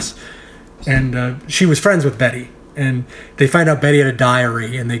a nurse, and she was friends with Betty. And they find out Betty had a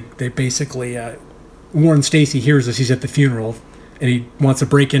diary, and they basically Warren Stacy hears this. He's at the funeral. And he wants to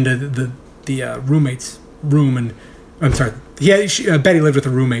break into the roommate's room, and I'm sorry, Betty lived with a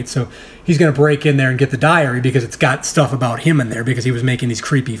roommate, so he's going to break in there and get the diary because it's got stuff about him in there because he was making these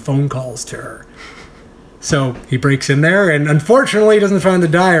creepy phone calls to her. So he breaks in there, and unfortunately, he doesn't find the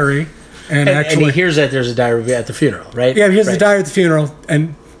diary. And actually, he hears that there's a diary at the funeral, right? Yeah, he hears the diary at the funeral,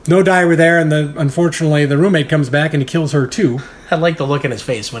 and no diary there. And unfortunately, the roommate comes back and he kills her too. I like the look in his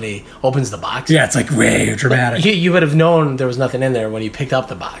face when he opens the box. Yeah, it's like way dramatic. You would have known there was nothing in there when you picked up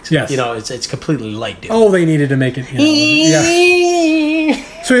the box. Yes. It's completely light, dude. Oh, they needed to make it. Yeah.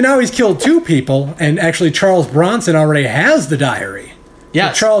 So now he's killed 2 people, and actually Charles Bronson already has the diary.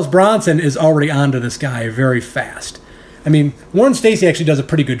 Yes. So Charles Bronson is already onto this guy very fast. I mean, Warren Stacy actually does a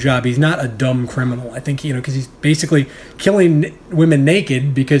pretty good job. He's not a dumb criminal. I think, because he's basically killing women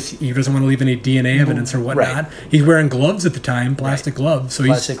naked because he doesn't want to leave any DNA evidence or whatnot. Right. He's wearing gloves at the time, plastic gloves. So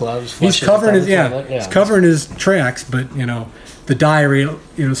he's covering he's covering his tracks, but, the diary,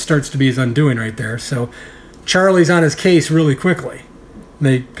 starts to be his undoing right there. So Charlie's on his case really quickly. And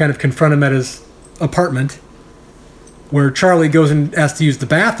they kind of confront him at his apartment, where Charlie goes and asks to use the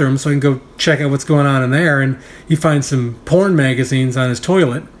bathroom so he can go check out what's going on in there, and he finds some porn magazines on his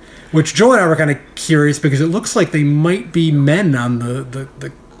toilet, which Joe and I were kind of curious because it looks like they might be men on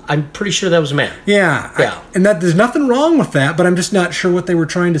the I'm pretty sure that was a man. Yeah. And there's nothing wrong with that, but I'm just not sure what they were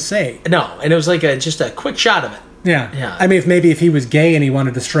trying to say. No, and it was like just a quick shot of it. Yeah. I mean, if he was gay and he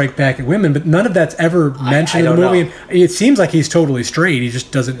wanted to strike back at women, but none of that's ever mentioned in the movie. Know. It seems like he's totally straight. He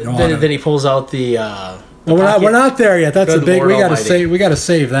just doesn't know. Then he pulls out the. Well, we're not there yet. That's a big. We gotta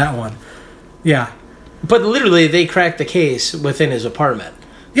save that one. Yeah. But literally, they cracked the case within his apartment.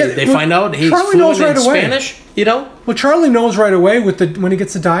 Yeah, they find out he's fluent in Spanish. Well, Charlie knows right away when he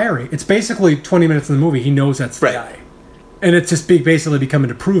gets the diary. It's basically 20 minutes in the movie. He knows that's the guy, and it's just basically becoming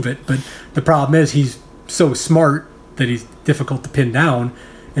to prove it. But the problem is he's so smart that he's difficult to pin down,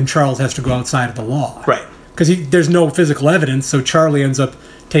 and Charles has to go outside of the law. Right. Because there's no physical evidence, so Charlie ends up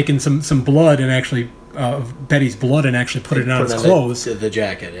taking some blood and actually Betty's blood and actually put it on his clothes. The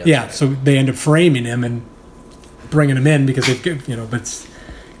jacket. Yeah. So they end up framing him and bringing him in because but it's,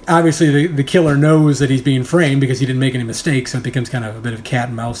 obviously the killer knows that he's being framed because he didn't make any mistakes, so it becomes kind of a bit of a cat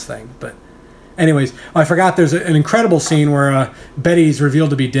and mouse thing. But anyways, I forgot there's an incredible scene where Betty's revealed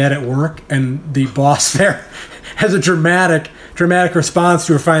to be dead at work, and the boss there has a dramatic response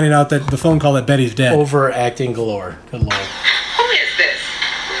to her finding out that the phone call that Betty's dead. Overacting galore. Good lord. Who is this?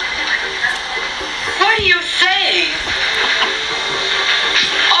 What are you saying?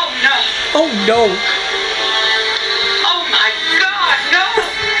 Oh no! Oh no! Oh my God, no!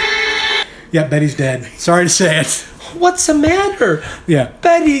 Yeah, Betty's dead. Sorry to say it. What's the matter? Yeah.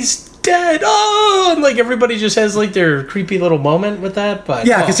 Betty's dead. Oh, and like everybody just has like their creepy little moment with that. But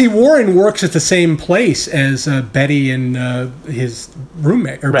yeah, because Warren works at the same place as Betty and his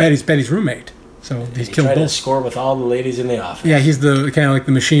roommate, or right. Betty's roommate. So he's killed both. both. Score with all the ladies in the office. Yeah, he's the kind of like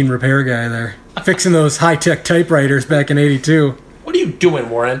the machine repair guy there, fixing those high-tech typewriters back in '82. What are you doing,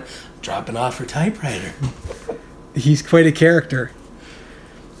 Warren? Dropping off her typewriter. He's quite a character.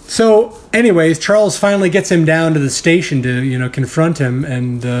 So, anyways, Charles finally gets him down to the station to, confront him,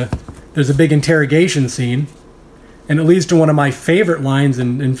 and there's a big interrogation scene, and it leads to one of my favorite lines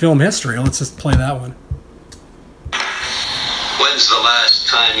in film history. Let's just play that one. When's the last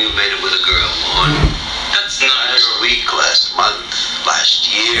time you made it with a girl, Warren? That's not last week, last month,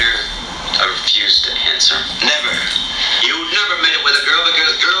 last year. I refuse to answer. Never. You never made it with a girl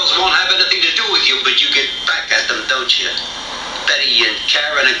because girls won't have anything to do with you, but you get back at them, don't you? Betty and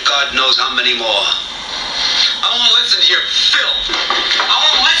Karen and God knows how many more. I won't listen to your filth. I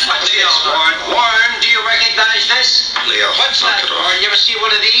won't listen to this, Warren. Warren, do you recognize this? Leo, what's that, Warren? You ever see one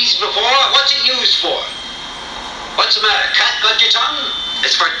of these before? What's it used for? What's the matter? Cat got your tongue?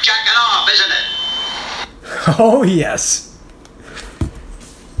 It's for jacking off, isn't it? Oh, yes.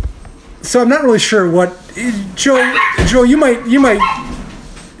 So I'm not really sure what... Joe, you might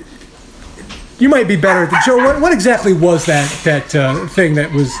be better. Joe, what exactly was that thing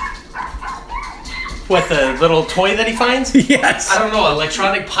that was... What, the little toy that he finds? Yes. I don't know,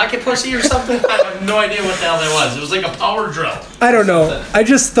 electronic pocket pussy or something? I have no idea what the hell that was. It was like a power drill. I don't know. I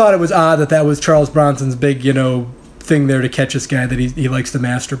just thought it was odd that was Charles Bronson's big, thing there to catch this guy that he likes to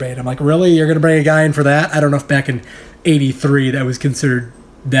masturbate. I'm like, really? You're going to bring a guy in for that? I don't know if back in '83 that was considered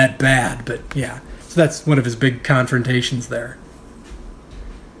that bad, but yeah. So that's one of his big confrontations there.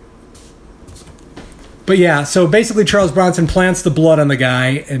 But yeah, so basically Charles Bronson plants the blood on the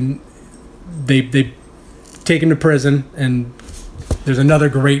guy, and they take him to prison, and there's another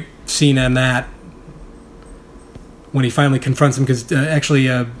great scene on that when he finally confronts him, because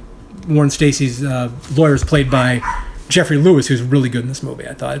Warren Stacy's lawyer is played by Jeffrey Lewis, who's really good in this movie,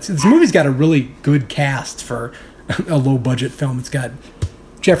 I thought. This movie's got a really good cast for a low-budget film. It's got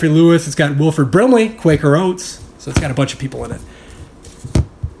Jeffrey Lewis, it's got Wilford Brimley, Quaker Oats, so it's got a bunch of people in it.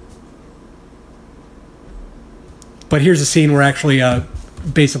 But here's a scene where actually,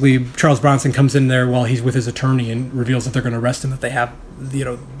 basically, Charles Bronson comes in there while he's with his attorney and reveals that they're going to arrest him, that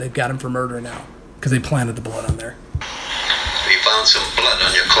they've got him for murder now, because they planted the blood on there. We found some blood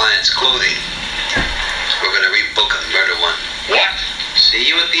on your client's clothing. We're going to rebook a murder one. What? See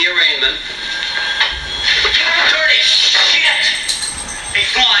you at the arraignment. Dirty shit!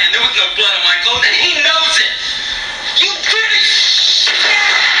 He's lying. There was no blood on my clothing. He knows it. You dirty shit!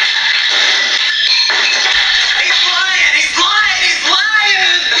 He's lying. He's lying. He's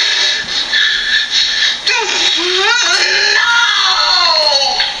lying.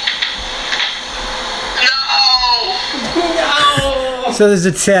 No. So there's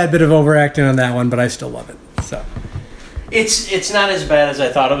a tad bit of overacting on that one, but I still love it. So It's not as bad as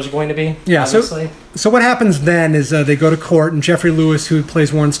I thought it was going to be. yeah. Honestly. So what happens then is they go to court, and Jeffrey Lewis, who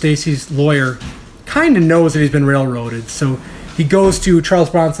plays Warren Stacy's lawyer, kind of knows that he's been railroaded. So he goes to Charles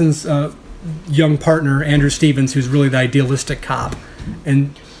Bronson's young partner, Andrew Stevens, who's really the idealistic cop,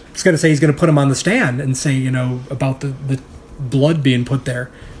 and he's going to say he's going to put him on the stand and say, about the blood being put there,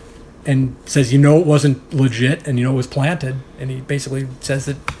 and says, it wasn't legit, and it was planted, and he basically says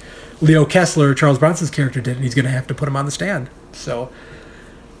that Leo Kessler, Charles Bronson's character, did, and he's going to have to put him on the stand. So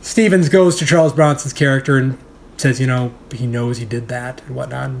Stevens goes to Charles Bronson's character and says, he knows he did that and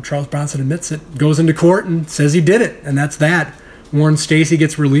whatnot, and Charles Bronson admits it, goes into court and says he did it, and that's that. Warren Stacy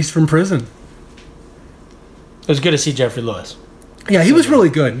gets released from prison. It was good to see Jeffrey Lewis. Yeah, he was really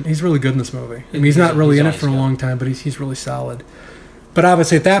good. He's really good in this movie. I mean, he's not really in it for a good. long time, but he's really solid. But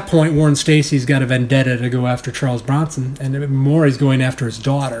obviously at that point, Warren Stacy's got a vendetta to go after Charles Bronson, and more he's going after his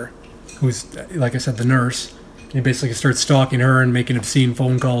daughter, who's, like I said, the nurse, He basically starts stalking her and making obscene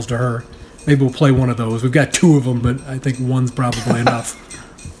phone calls to her. Maybe we'll play one of those. We've got 2 of them, but I think one's probably enough.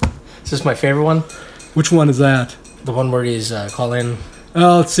 Is this my favorite one? Which one is that? The one where he's calling...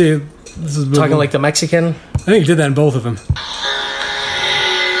 Oh, let's see. This is Talking like the Mexican? I think he did that in both of them.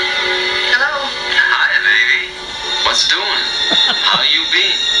 Hello? Hi, baby. What's doing? How you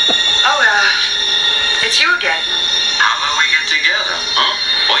been? Oh, it's you again. How about we get together, huh?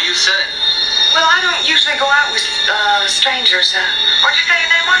 What you say? Well, I don't usually go out with, strangers. What'd you say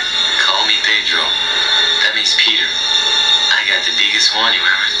your name was? Call me Pedro. That means Peter. I got the biggest one you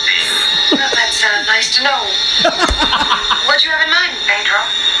ever seen. Well, that's, nice to know. What'd you have in mind, Pedro?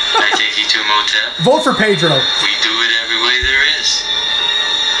 I take you to a motel. Vote for Pedro. We do it every way there is.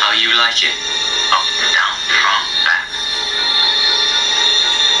 How you like it? Up, down, front, back.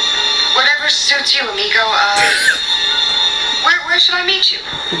 Whatever suits you, amigo. Where should I meet you?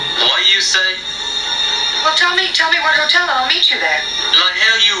 What you say? Well, tell me what hotel and I'll meet you there. Like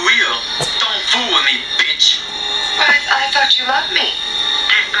hell you will. Don't fool with me, bitch. But I thought you loved me.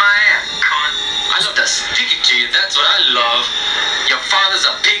 Kick my ass, cunt. I love to stick it to you, that's what I love. Your father's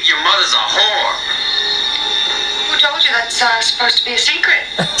a pig, your mother's a whore. Who told you that's supposed to be a secret?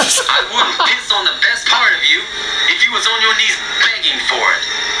 I wouldn't piss on the best part of you if you was on your knees begging for it.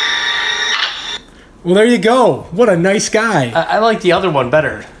 Well, there you go. What a nice guy. I like the other one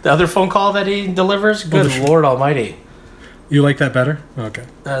better. The other phone call that he delivers? Good Lord almighty. You like that better? Okay.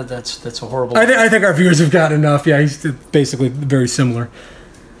 That's a horrible... I think our viewers have got enough. Yeah, he's basically very similar.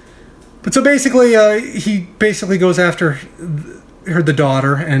 But so basically, he basically goes after the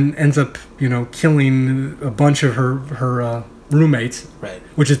daughter and ends up, killing a bunch of her roommates. Right.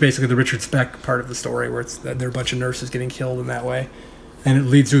 Which is basically the Richard Speck part of the story, where there are a bunch of nurses getting killed in that way. And it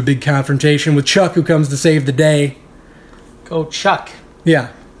leads to a big confrontation with Chuck, who comes to save the day. Go Chuck.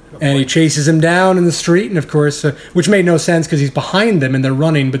 Yeah. And he chases him down in the street, and of course, which made no sense because he's behind them and they're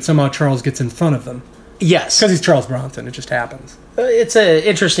running, but somehow Charles gets in front of them. Yes. Because he's Charles Bronson. It just happens. It's an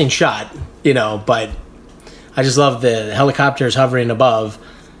interesting shot, but I just love the helicopters hovering above,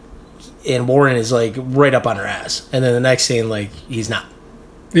 and Warren is like right up on her ass. And then the next scene, like, he's not.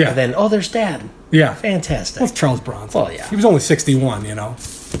 Yeah. And then, there's Dad. Yeah. Fantastic. Well, it's Charles Bronson. Well, yeah. He was only 61,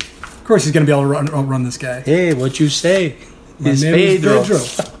 Of course he's going to be able to run this guy. Hey, what'd you say? My name is Pedro.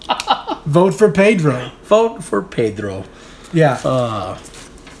 Vote for Pedro. Vote for Pedro. Yeah.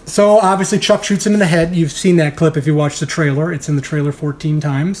 So, obviously, Chuck shoots him in the head. You've seen that clip if you watch the trailer. It's in the trailer 14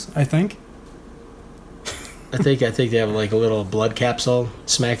 times, I think. I think they have like a little blood capsule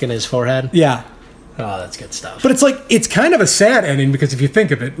smacking his forehead. Yeah. Oh, that's good stuff. But it's kind of a sad ending because if you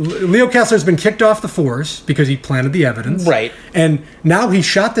think of it, Leo Kessler's been kicked off the force because he planted the evidence. Right. And now he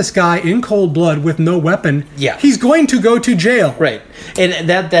shot this guy in cold blood with no weapon. Yeah. He's going to go to jail. Right. And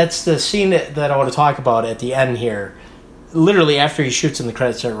that's the scene that I want to talk about at the end here. Literally after he shoots and the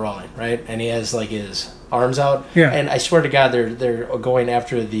credits start rolling, right? And he has like his arms out. Yeah. And I swear to God, they're going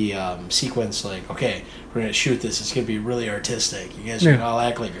after the sequence like, okay, we're gonna shoot this. It's gonna be really artistic. You guys are gonna all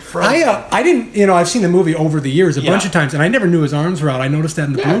act like you're frozen. I didn't, I've seen the movie over the years a bunch of times, and I never knew his arms were out. I noticed that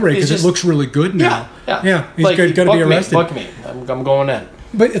in the Blu-ray because it looks really good now. Yeah. He's like, going to be arrested. Book me. I'm going in.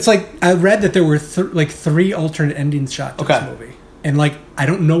 But it's like I read that there were 3 alternate endings shot to this movie, and like I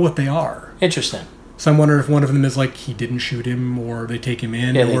don't know what they are. Interesting. So I'm wondering if one of them is like he didn't shoot him, or they take him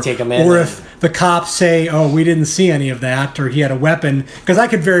in, they take him in, or if the cops say, "Oh, we didn't see any of that," or he had a weapon. Because I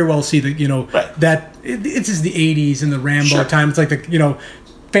could very well see that that it's just the '80s and the Rambo time. It's like the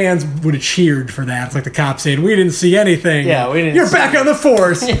fans would have cheered for that. It's like the cops saying, "We didn't see anything." Yeah, we didn't. You're back on the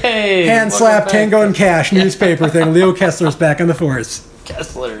force. Yay, hand slap, Tango and Cash newspaper thing. Leo Kessler's back on the force.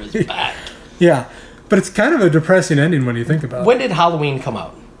 Kessler is back. Yeah, but it's kind of a depressing ending when you think about it. When did Halloween come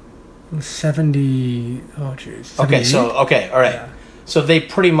out? 70. Oh, jeez. Okay, all right. Yeah. So they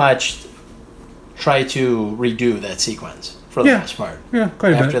pretty much try to redo that sequence for the most part. Yeah, quite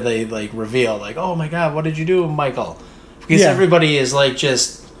a bit. After they like reveal, like, oh my God, what did you do, Michael? Because everybody is like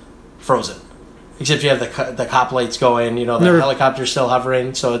just frozen, except you have the cop lights going. The helicopter's still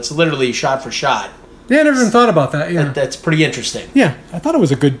hovering, so it's literally shot for shot. Yeah, I never even thought about that. Yeah, that's pretty interesting. Yeah, I thought it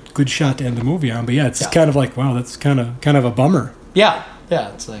was a good shot to end the movie on, but it's kind of like, wow, that's kind of a bummer. Yeah,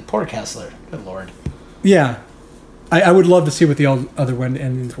 it's like poor Kessler. Good Lord. Yeah, I would love to see what the other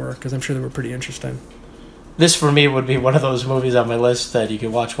endings were because I'm sure they were pretty interesting. This for me would be one of those movies on my list that you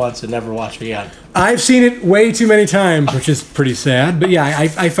can watch once and never watch again. I've seen it way too many times, which is pretty sad. But yeah,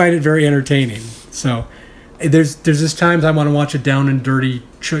 I find it very entertaining. So there's just times I want to watch a down and dirty,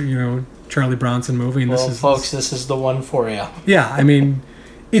 Charlie Bronson movie. And this is the one for you. Yeah, I mean,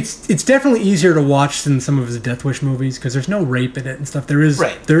 It's definitely easier to watch than some of his Death Wish movies because there's no rape in it and stuff. There is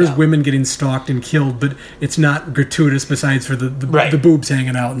women getting stalked and killed, but it's not gratuitous besides for the boobs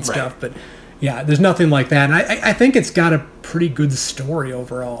hanging out and stuff. But yeah, there's nothing like that. And I think it's got a pretty good story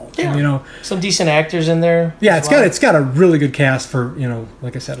overall. Yeah. And, you know, some decent actors in there. Yeah, it's got a really good cast for, you know,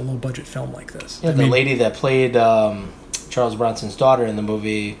 like I said, a low budget film like this. Yeah, the lady that played Charles Bronson's daughter in the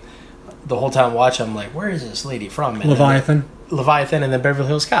movie, the whole time watching, I'm like, where is this lady from? And Leviathan and then Beverly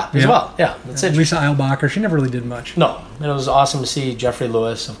Hills Cop as well. Yeah, that's it. Lisa Eilbacher, she never really did much. No, and it was awesome to see Jeffrey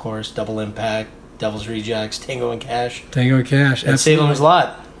Lewis, of course, Double Impact, Devil's Rejects, Tango and Cash. And Salem's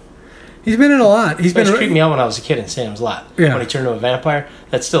Lot. He's been in a lot. He's been creeped me out when I was a kid in Salem's Lot. Yeah. When he turned into a vampire,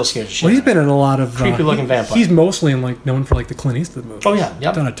 that still scares the shit. Well, he's been in a lot of creepy looking vampires. He's mostly known for the Clint Eastwood movies. Oh yeah,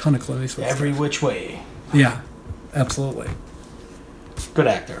 yep. Done a ton of Clint Eastwood. Every Which Way. Yeah, absolutely. Good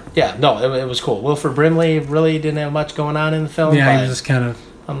actor. Yeah, no, it was cool. Wilford Brimley really didn't have much going on in the film. Yeah, he was just kind of...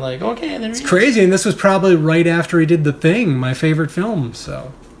 I'm like, okay, there it's crazy, and this was probably right after he did The Thing, my favorite film,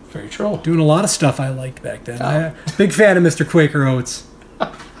 so... Very true. Doing a lot of stuff I liked back then. I'm a big fan of Mr. Quaker Oats.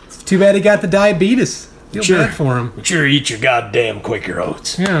 It's too bad he got the diabetes. Feel bad for him. But sure, eat your goddamn Quaker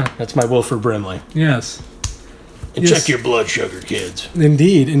Oats. Yeah. That's my Wilford Brimley. Yes. And check your blood sugar, kids.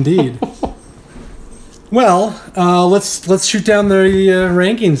 Indeed. Well, let's shoot down the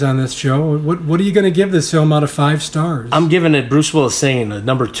rankings on this, Joe. What are you going to give this film out of 5 stars? I'm giving it Bruce Willis singing a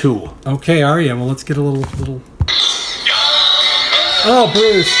number 2. Okay, are you? Well, let's get a little. Oh,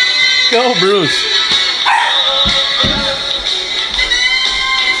 Bruce! Go, Bruce!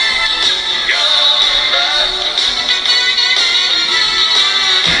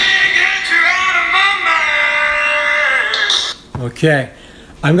 Okay.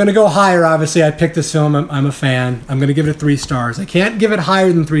 I'm going to go higher, obviously. I picked this film. I'm a fan. I'm going to give it 3 stars. I can't give it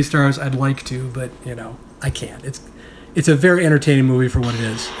higher than 3 stars. I'd like to, but, you know, I can't. It's a very entertaining movie for what it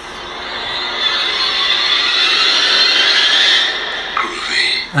is.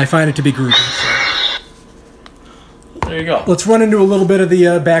 Groovy. I find it to be groovy. So. There you go. Let's run into a little bit of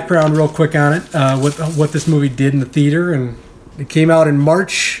the background real quick on it, what this movie did in the theater. And it came out in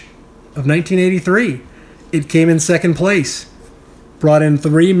March of 1983. It came in second place. Brought in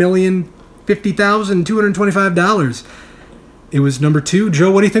 $3,050,225. It was number 2.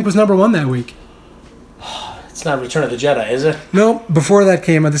 Joe, what do you think was number 1 that week? It's not Return of the Jedi, is it? No, before that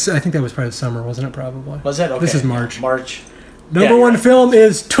came out. I think that was probably the summer, wasn't it? Probably. Was it? Okay. This is March. March. Number 1 film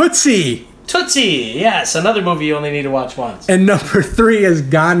is Tootsie. Tootsie, yes, another movie you only need to watch once. And number 3 is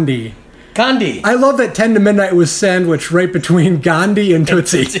Gandhi. Gandhi. I love that 10 to Midnight was sandwiched right between Gandhi and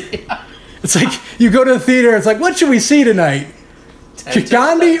Tootsie. It's like you go to the theater. It's like, what should we see tonight?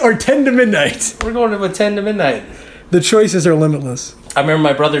 Gandhi or 10 to Midnight? We're going to a 10 to Midnight. The choices are limitless. I remember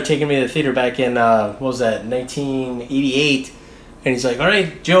my brother taking me to the theater back in, 1988. And he's like, all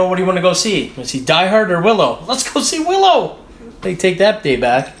right, Joe, what do you want to go see? Want to see Die Hard or Willow? Let's go see Willow. They take that day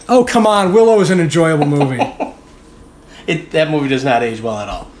back. Oh, come on. Willow is an enjoyable movie. That movie does not age well at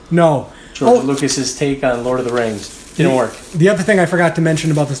all. No. George Lucas's take on Lord of the Rings didn't work. The other thing I forgot to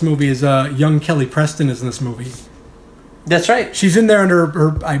mention about this movie is young Kelly Preston is in this movie. That's right. She's in there under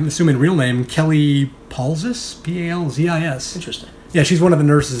her, I'm assuming, real name, Kelly Palzis? Palzis. Interesting. Yeah, she's one of the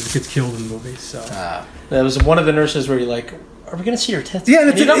nurses that gets killed in the movie. So that was one of the nurses where you're like, are we going to see her tits? Yeah,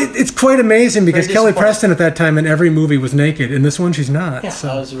 and it's quite amazing because Kelly Preston at that time in every movie was naked. In this one, she's not. Yeah, so.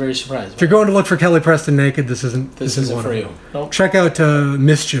 I was very surprised. If you're going to look for Kelly Preston naked, this isn't for you. Nope. Check out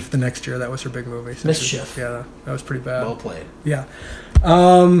Mischief the next year. That was her big movie. Mischief. Yeah, that was pretty bad. Well played. Yeah.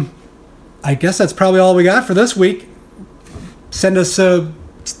 I guess that's probably all we got for this week. Send us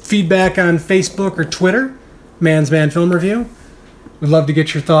feedback on Facebook or Twitter, Man's Man Film Review. We'd love to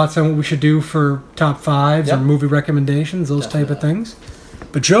get your thoughts on what we should do for top 5s or movie recommendations, those type of things.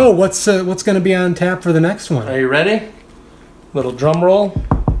 But Joe, what's going to be on tap for the next one? Are you ready? Little drum roll.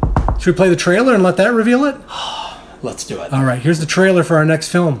 Should we play the trailer and let that reveal it? Let's do it. All right, here's the trailer for our next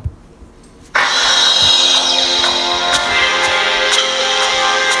film.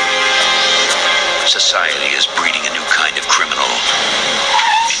 Society is breeding a new kind of criminal.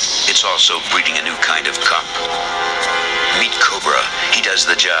 It's also breeding a new kind of cop. Meet Cobra. He does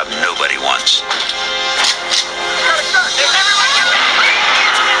the job nobody wants.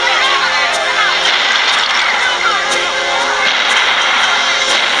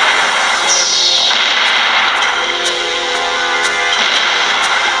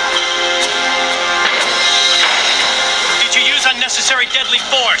 Did you use unnecessary deadly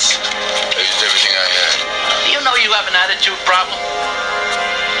force? I used everything I had. Do you know you have an attitude problem?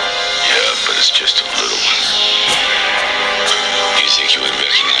 Yeah, but it's just a little one. You think you would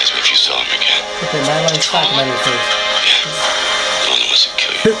recognize me if you saw him again? Okay, my line's stopping on your face. Yeah. The one that was a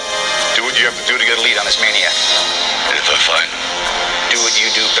kill you. Do what you have to do to get a lead on this maniac. And if I find him, Do what you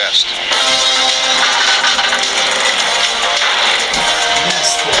do best.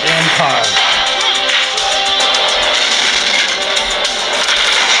 That's the damn card.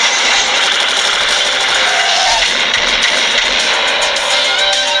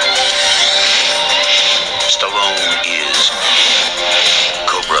 Stallone is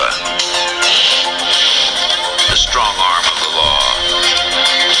Cobra, the strong arm of the law.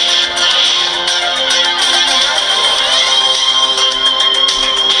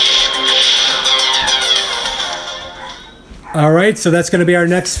 All right, so that's going to be our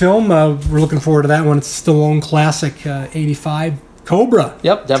next film. We're looking forward to that one. It's a Stallone classic, 85, Cobra.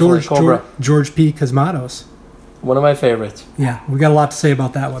 Yep, definitely Cobra. George P. Cosmatos. One of my favorites. Yeah, we got a lot to say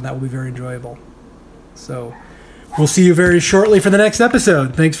about that one. That will be very enjoyable. So we'll see you very shortly for the next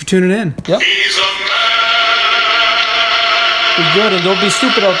episode. Thanks for tuning in. Yep. Be good and don't be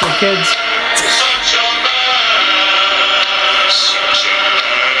stupid out there, kids.